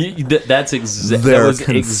 That They're was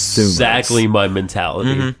consumers. exactly my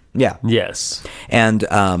mentality. Yeah. Yes. And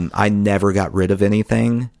I never got rid of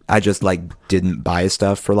anything. I just like didn't buy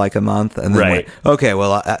stuff for like a month and then Right. went, okay,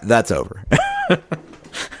 well that's over.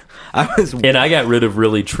 And I got rid of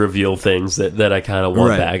really trivial things that I kind of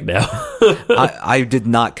want Right. back now. I did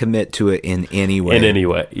not commit to it in any way. In any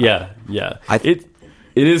way, yeah.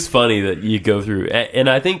 It is funny that you go through, and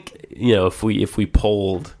I think if we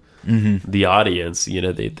polled the audience,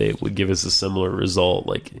 they would give us a similar result.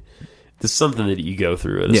 Like there's something that you go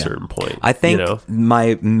through at a certain point. I think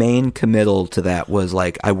my main committal to that was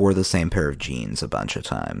like I wore the same pair of jeans a bunch of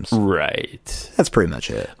times. Right. That's pretty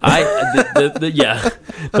much it.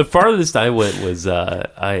 The farthest I went was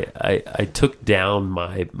I took down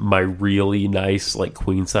my really nice like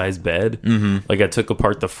queen size bed. Like I took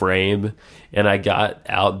apart the frame and I got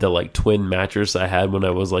out the like twin mattress I had when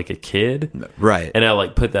I was like a kid. Right. And I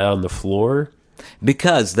like put that on the floor.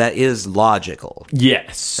 Because that is logical.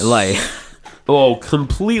 Yes. Like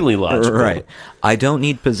completely logical. right. I don't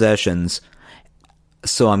need possessions,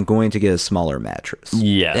 so I'm going to get a smaller mattress.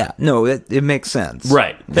 Yeah. Yeah. No, it makes sense.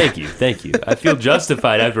 Right. Thank you. I feel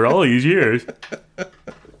justified after all these years.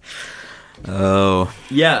 Oh.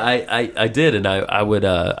 Yeah, I did, and I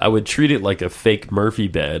would treat it like a fake Murphy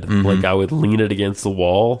bed. Like I would lean it against the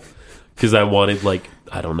wall because I wanted like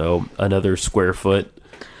I don't know another square foot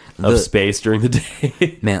of space during the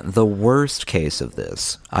day. Man, the worst case of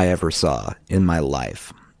this I ever saw in my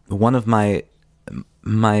life. One of my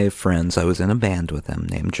friends, I was in a band with him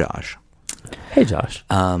named Josh. Hey, Josh.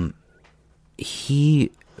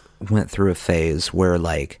 He went through a phase where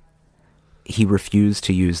like he refused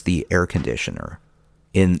to use the air conditioner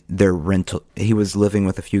in their rental. He was living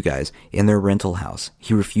with a few guys in their rental house.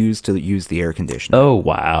 He refused to use the air conditioner. Oh,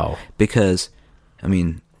 wow. Because, I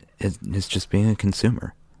mean, it's just being a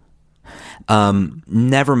consumer.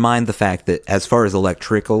 Never mind the fact that as far as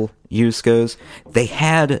electrical use goes, they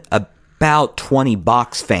had about 20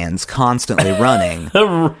 box fans constantly running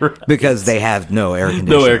Right. because they have no air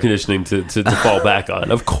conditioning. No air conditioning to fall back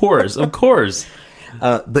on. Of course.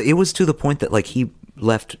 But it was to the point that, like, he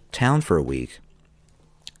left town for a week.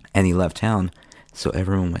 And he left town, so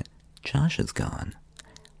everyone went, Josh is gone.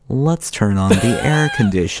 Let's turn on the air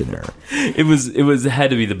conditioner. It had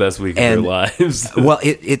to be the best week of their lives. Well,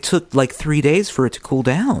 it took like 3 days for it to cool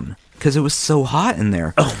down because it was so hot in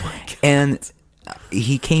there. Oh my God. And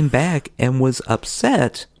he came back and was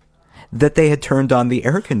upset that they had turned on the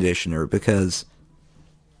air conditioner because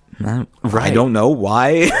I don't know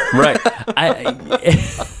why. Right.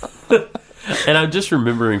 And I'm just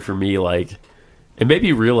remembering for me, like, and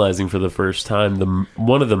maybe realizing for the first time,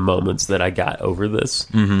 one of the moments that I got over this,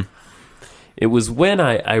 it was when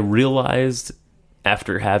I realized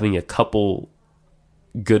after having a couple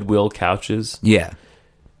Goodwill couches Yeah.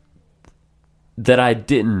 that I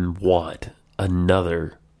didn't want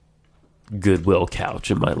another Goodwill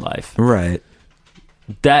couch in my life. Right.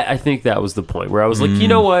 I think that was the point where I was like, you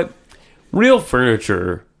know what? Real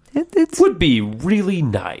furniture It's would be really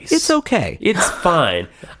nice. It's okay. It's fine.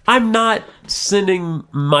 I'm not sending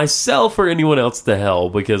myself or anyone else to hell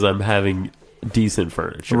because I'm having decent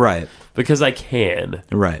furniture. Right. Because I can.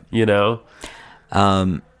 Right. You know?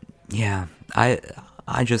 Yeah. I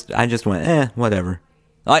just went, whatever.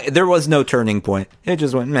 There was no turning point. It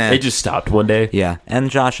just went, meh. It just stopped one day. Yeah. And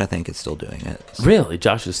Josh, I think, is still doing it. Really?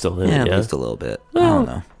 Josh is still in Yeah, it, at yeah? least a little bit. I don't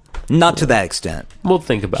know. Not to that extent. We'll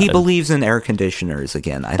think about He it. believes in air conditioners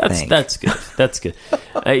again, I think. That's good. That's good.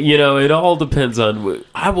 You know, it all depends on...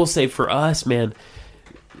 I will say for us, man,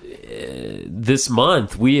 this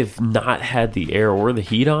month, we have not had the air or the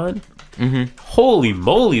heat on. Mm-hmm. Holy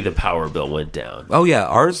moly, the power bill went down. Oh, yeah.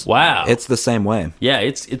 Ours? Wow. It's the same way. Yeah,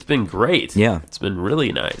 it's been great. Yeah. It's been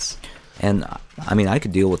really nice. And, I mean, I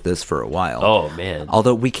could deal with this for a while. Oh, man.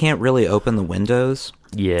 Although we can't really open the windows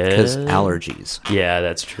Yeah. because allergies. Yeah,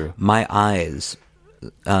 that's true. My eyes,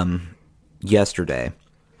 yesterday,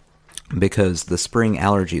 because the spring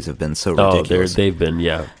allergies have been so Oh, ridiculous. they've been,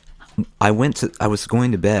 yeah. I was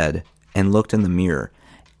going to bed and looked in the mirror,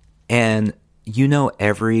 and you know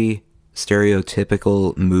every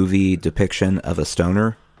stereotypical movie depiction of a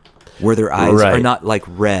stoner where their eyes Right. are not like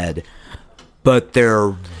red, but they're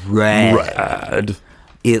red. Rad.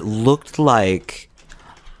 It looked like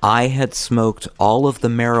I had smoked all of the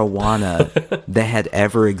marijuana that had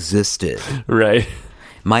ever existed. Right.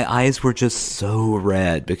 My eyes were just so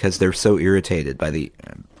red because they're so irritated by the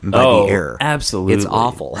air. Absolutely. It's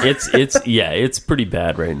awful. It's pretty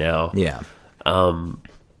bad right now. Yeah.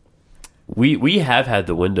 We have had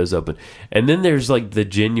the windows open. And then there's like the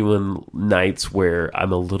genuine nights where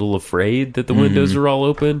I'm a little afraid that the windows are all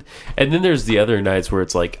open. And then there's the other nights where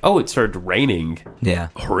it's like, oh, it started raining Yeah.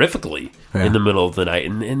 horrifically Yeah. in the middle of the night.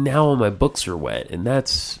 And now all my books are wet. And no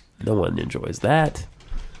one enjoys that.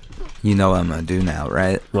 You know what I'm going to do now,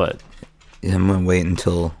 right? What? I'm going to wait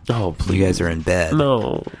until Oh, please. you guys are in bed.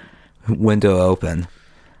 No. Window open.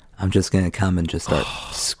 I'm just going to come and just start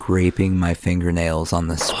scraping my fingernails on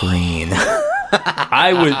the screen.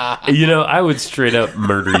 I would straight up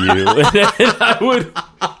murder you.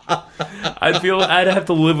 I'd have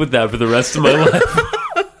to live with that for the rest of my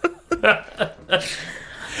life.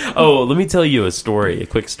 Oh, let me tell you a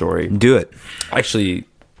quick story. Do it. Actually,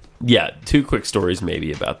 yeah, 2 quick stories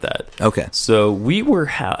maybe about that. Okay. So we were,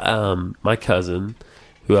 my cousin,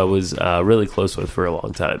 who I was really close with for a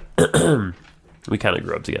long time, we kind of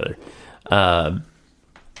grew up together.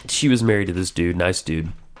 She was married to this dude, nice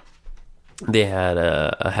dude. They had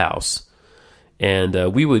a house,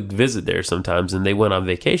 and we would visit there sometimes, and they went on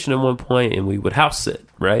vacation at one point, and we would house sit,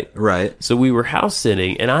 right? Right. So we were house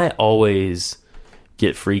sitting, and I always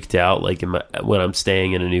get freaked out like when I'm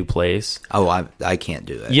staying in a new place. Oh, I can't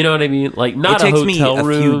do it. You know what I mean? Like not it takes a hotel me a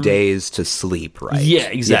room. few days to sleep, right? Yeah,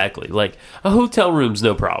 exactly. Like a hotel room's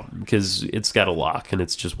no problem because it's got a lock and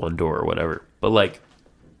it's just one door or whatever. But like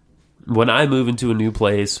when I move into a new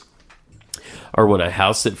place or when I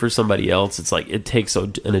house sit for somebody else, it's like it takes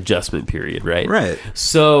an adjustment period, right? Right.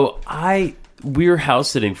 So we're house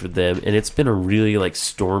sitting for them, and it's been a really like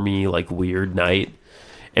stormy, like weird night.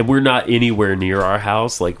 And we're not anywhere near our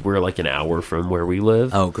house. Like, we're like an hour from where we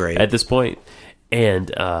live. Oh, great. At this point. And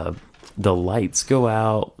the lights go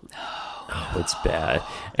out. Oh, it's bad.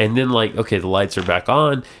 And then, like, okay, the lights are back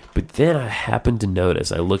on, but then I happen to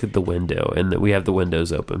notice, I look at the window, and we have the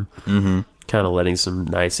windows open, kind of letting some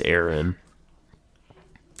nice air in.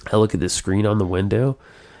 I look at the screen on the window,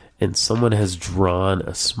 and someone has drawn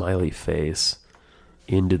a smiley face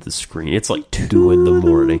into the screen. It's like 2 in the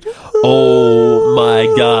morning. Oh my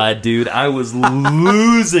God, dude. I was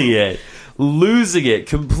losing it,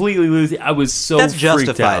 completely losing it. I was so That's freaked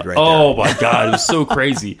justified out. right Oh my God, it was so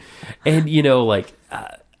crazy. And, you know, like,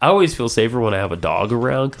 I always feel safer when I have a dog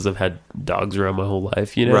around because I've had dogs around my whole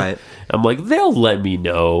life, you know? Right. I'm like, they'll let me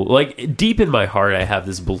know. Like, deep in my heart, I have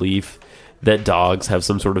this belief that dogs have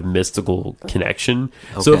some sort of mystical connection.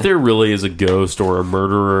 So Okay. if there really is a ghost or a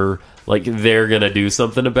murderer, like, they're going to do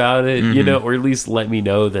something about it, you know, or at least let me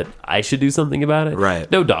know that I should do something about it. Right.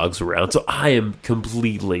 No dogs around. So I am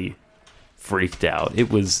completely freaked out. It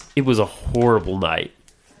was a horrible night.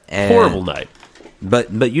 And- Horrible night.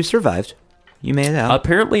 But you survived. You made it out.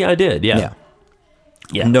 Apparently I did. Yeah. Yeah.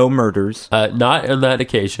 Yeah. No murders. Not on that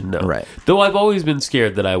occasion, no. Right. Though I've always been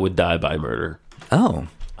scared that I would die by murder. Oh.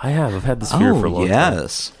 I have. I've had this fear for a long time.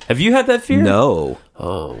 yes. Have you had that fear? No.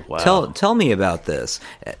 Oh, wow. Tell me about this.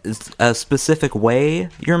 A specific way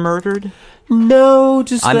you're murdered? No,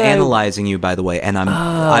 just I'm that analyzing you, by the way, and I'm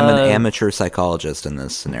an amateur psychologist in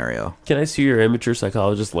this scenario. Can I see your amateur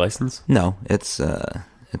psychologist license? No, it's you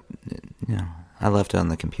know, I left it on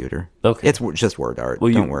the computer. Okay. It's just word art.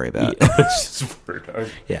 Don't worry about it. It's just word art.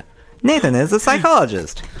 Yeah. Nathan is a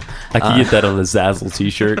psychologist. I could get that on a Zazzle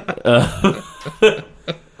t-shirt.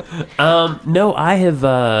 No, I have,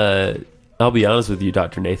 I'll be honest with you,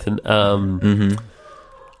 Dr. Nathan.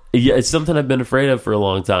 Yeah, it's something I've been afraid of for a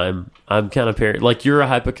long time. I'm kind of paranoid. Like, you're a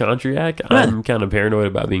hypochondriac. I'm kind of paranoid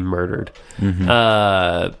about being murdered.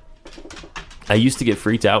 I used to get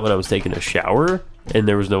freaked out when I was taking a shower and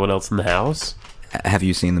there was no one else in the house. Have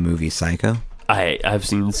you seen the movie Psycho? I've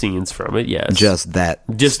seen scenes from it, yes. Just that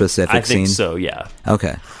specific I think scene? so, yeah.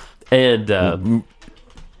 Okay. And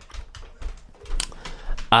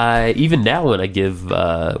I even now when I give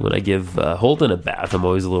Holden a bath, I'm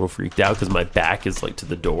always a little freaked out because my back is like to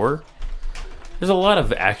the door. There's a lot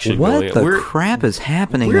of action going What on. the crap is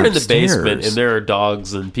happening We're in the upstairs? basement and there are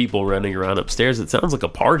dogs and people running around upstairs. It sounds like a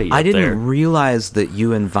party. I up didn't there. realize that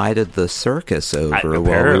you invited the circus over while we were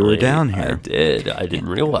Apparently, down I here. did. I didn't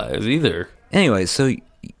realize either. Anyway, so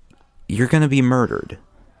you're going to be murdered.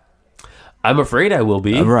 I'm afraid I will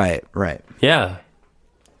be. Right. Yeah.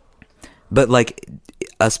 But like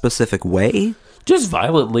a specific way? Just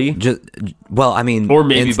violently. Just well, I mean, Or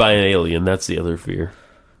maybe by an alien. That's the other fear.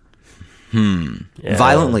 Yeah.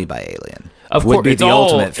 violently by alien. Of would course, be it's the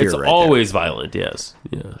ultimate fear It's right always violent. Yes.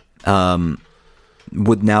 Yeah. there.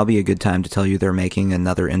 Would now be a good time to tell you they're making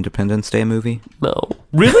another Independence Day movie? No.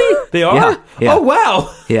 Really? They are? Yeah. Oh,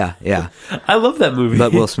 wow. Yeah. I love that movie.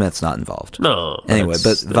 But Will Smith's not involved. No. Anyway,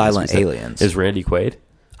 that's- but that violent must be sad. aliens. Is Randy Quaid?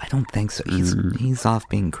 I don't think so. He's off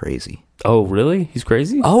being crazy. Oh, really? He's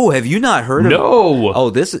crazy? Oh, have you not heard of? No. Oh,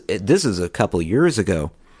 this is a couple years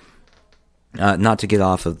ago. Not to get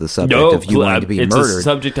off of the subject No. of you wanting to be it's murdered. a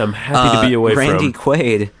subject I'm happy to be away Randy from.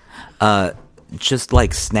 Quaid just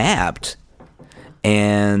like snapped,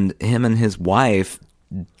 and him and his wife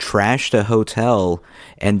trashed a hotel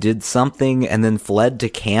and did something and then fled to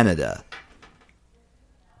Canada.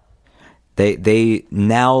 They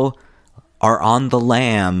now are on the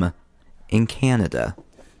lam in Canada,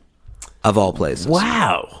 of all places.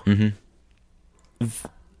 Wow.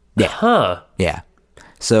 Yeah. Huh. Yeah.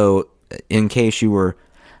 So, in case you were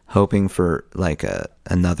hoping for like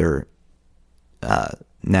another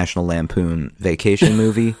National Lampoon Vacation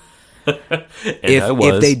movie,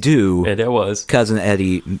 if they do, And I was. Cousin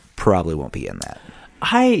Eddie probably won't be in that.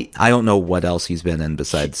 I don't know what else he's been in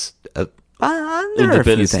besides there are a few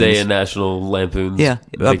Independence Day things. and National Lampoon's Yeah,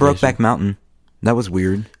 Vacation. Brokeback Mountain. That was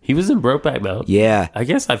weird. He was in Brokeback Mountain. Yeah, I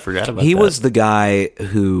guess I forgot about that. he was the guy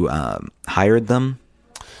who hired them.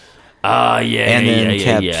 Yeah, and then yeah,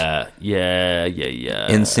 kept yeah.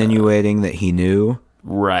 insinuating that he knew.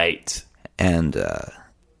 Right. And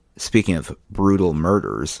speaking of brutal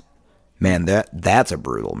murders, man, that's a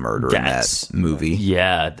brutal murder in that movie.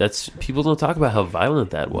 Yeah, that's people don't talk about how violent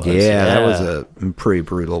that was. Yeah, that was a pretty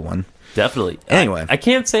brutal one. Definitely. Anyway. I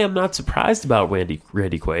can't say I'm not surprised about Randy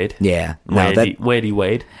Quaid. Yeah, no, Randy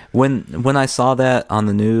Wade. when I saw that on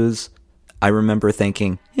the news, I remember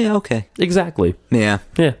thinking, yeah, okay, Exactly. yeah.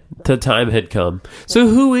 Yeah, the time had come. So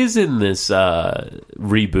who is in this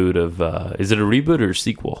reboot of? Is it a reboot or a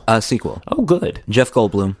sequel? A sequel. Oh, good. Jeff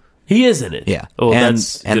Goldblum. He is in it. Yeah. Oh, And-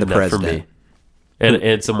 that's and good the enough for president. me.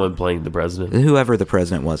 And someone playing the president. Whoever the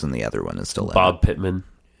president was in the other one is still in Bob Pittman.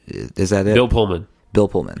 it. Is that it? Bill Pullman. Bill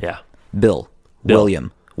Pullman. Yeah. Bill.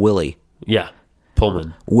 William. Willie. Yeah,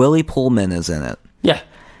 Pullman. Willie Pullman is in it. Yeah,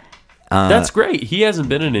 that's great. He hasn't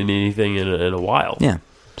been in anything in a while. Yeah.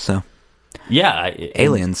 So, Yeah,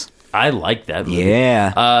 Aliens. I like that movie.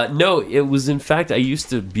 Yeah. No, it was, in fact, I used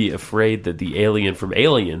to be afraid that the alien from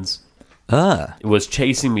Aliens was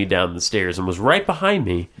chasing me down the stairs and was right behind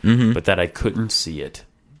me, but that I couldn't see it.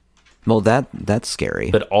 Well, that's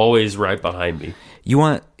scary. But always right behind me. You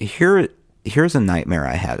want here's a nightmare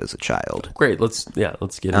I had as a child. Great, let's get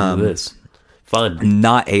into this. Fun.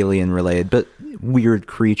 Not alien related, but weird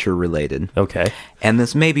creature related. Okay. And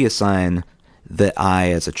this may be a sign that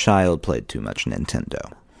I, as a child, played too much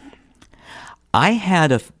Nintendo. I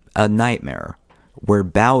had a nightmare where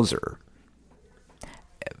Bowser,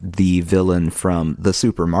 the villain from the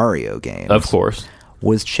Super Mario games, Of course.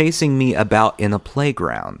 was chasing me about in a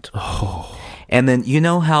playground. Oh. And then, you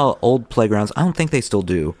know how old playgrounds, I don't think they still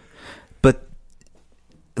do, but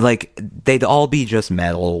like they'd all be just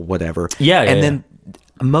metal, whatever. Yeah, and then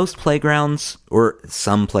most playgrounds, or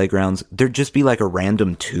some playgrounds, there'd just be like a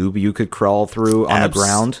random tube you could crawl through on the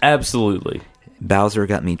ground. Absolutely. Bowser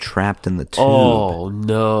got me trapped in the tube. Oh,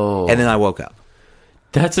 no. And then I woke up.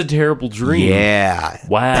 That's a terrible dream. Yeah.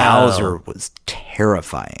 Wow. Bowser was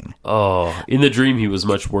terrifying. Oh, in the dream he was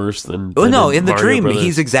much worse than Oh, no, in the Mario dream, Brothers.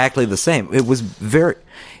 he's exactly the same. It was very...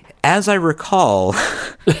 As I recall,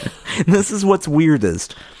 this is what's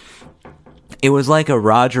weirdest. It was like a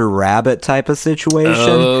Roger Rabbit type of situation.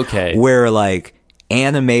 Okay. Where, like,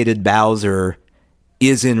 animated Bowser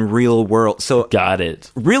is in real world. So, Got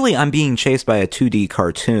it. really, I'm being chased by a 2D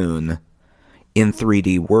cartoon in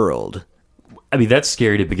 3D world. I mean, that's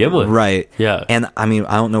scary to begin with. Right. Yeah. And, I mean,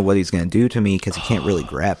 I don't know what he's going to do to me because he can't really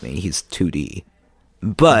grab me. He's 2D.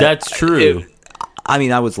 But... That's true. I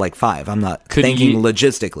mean, I was like 5. I'm not Could thinking he-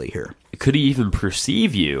 logistically here. Could he even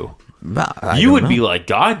perceive you? I You don't would know. be like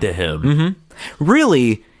God to him.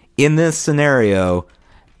 Really, in this scenario,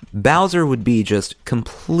 Bowser would be just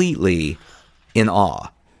completely in awe.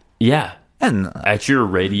 Yeah. And At your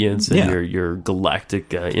radiance and Yeah. your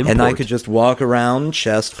galactic import. and I could just walk around,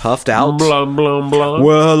 chest puffed out. Blah, blah, blah.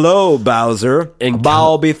 Well, hello, Bowser. And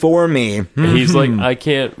Bow before me. And he's like, I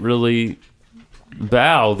can't really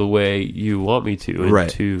bow the way you want me to. In Right.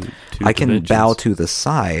 two I can dimensions. bow to the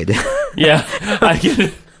side. Yeah, I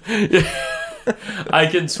can.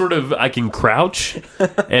 I can crouch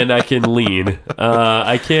and I can lean.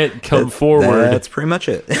 I can't come forward That's pretty much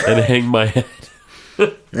it. and hang my head.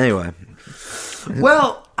 Anyway,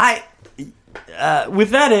 Well, with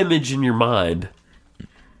that image in your mind,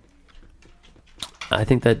 I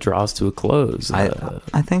think that draws to a close.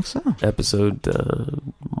 I think so. Episode,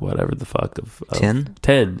 whatever the fuck of 10?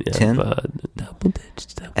 10. Yeah, 10? Double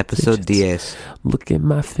digits. Episode digits. 10. Look at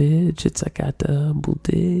my fidgets. I got double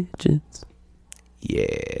digits.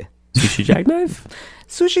 Yeah. Sushi jackknife.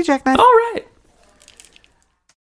 Sushi jackknife. All right.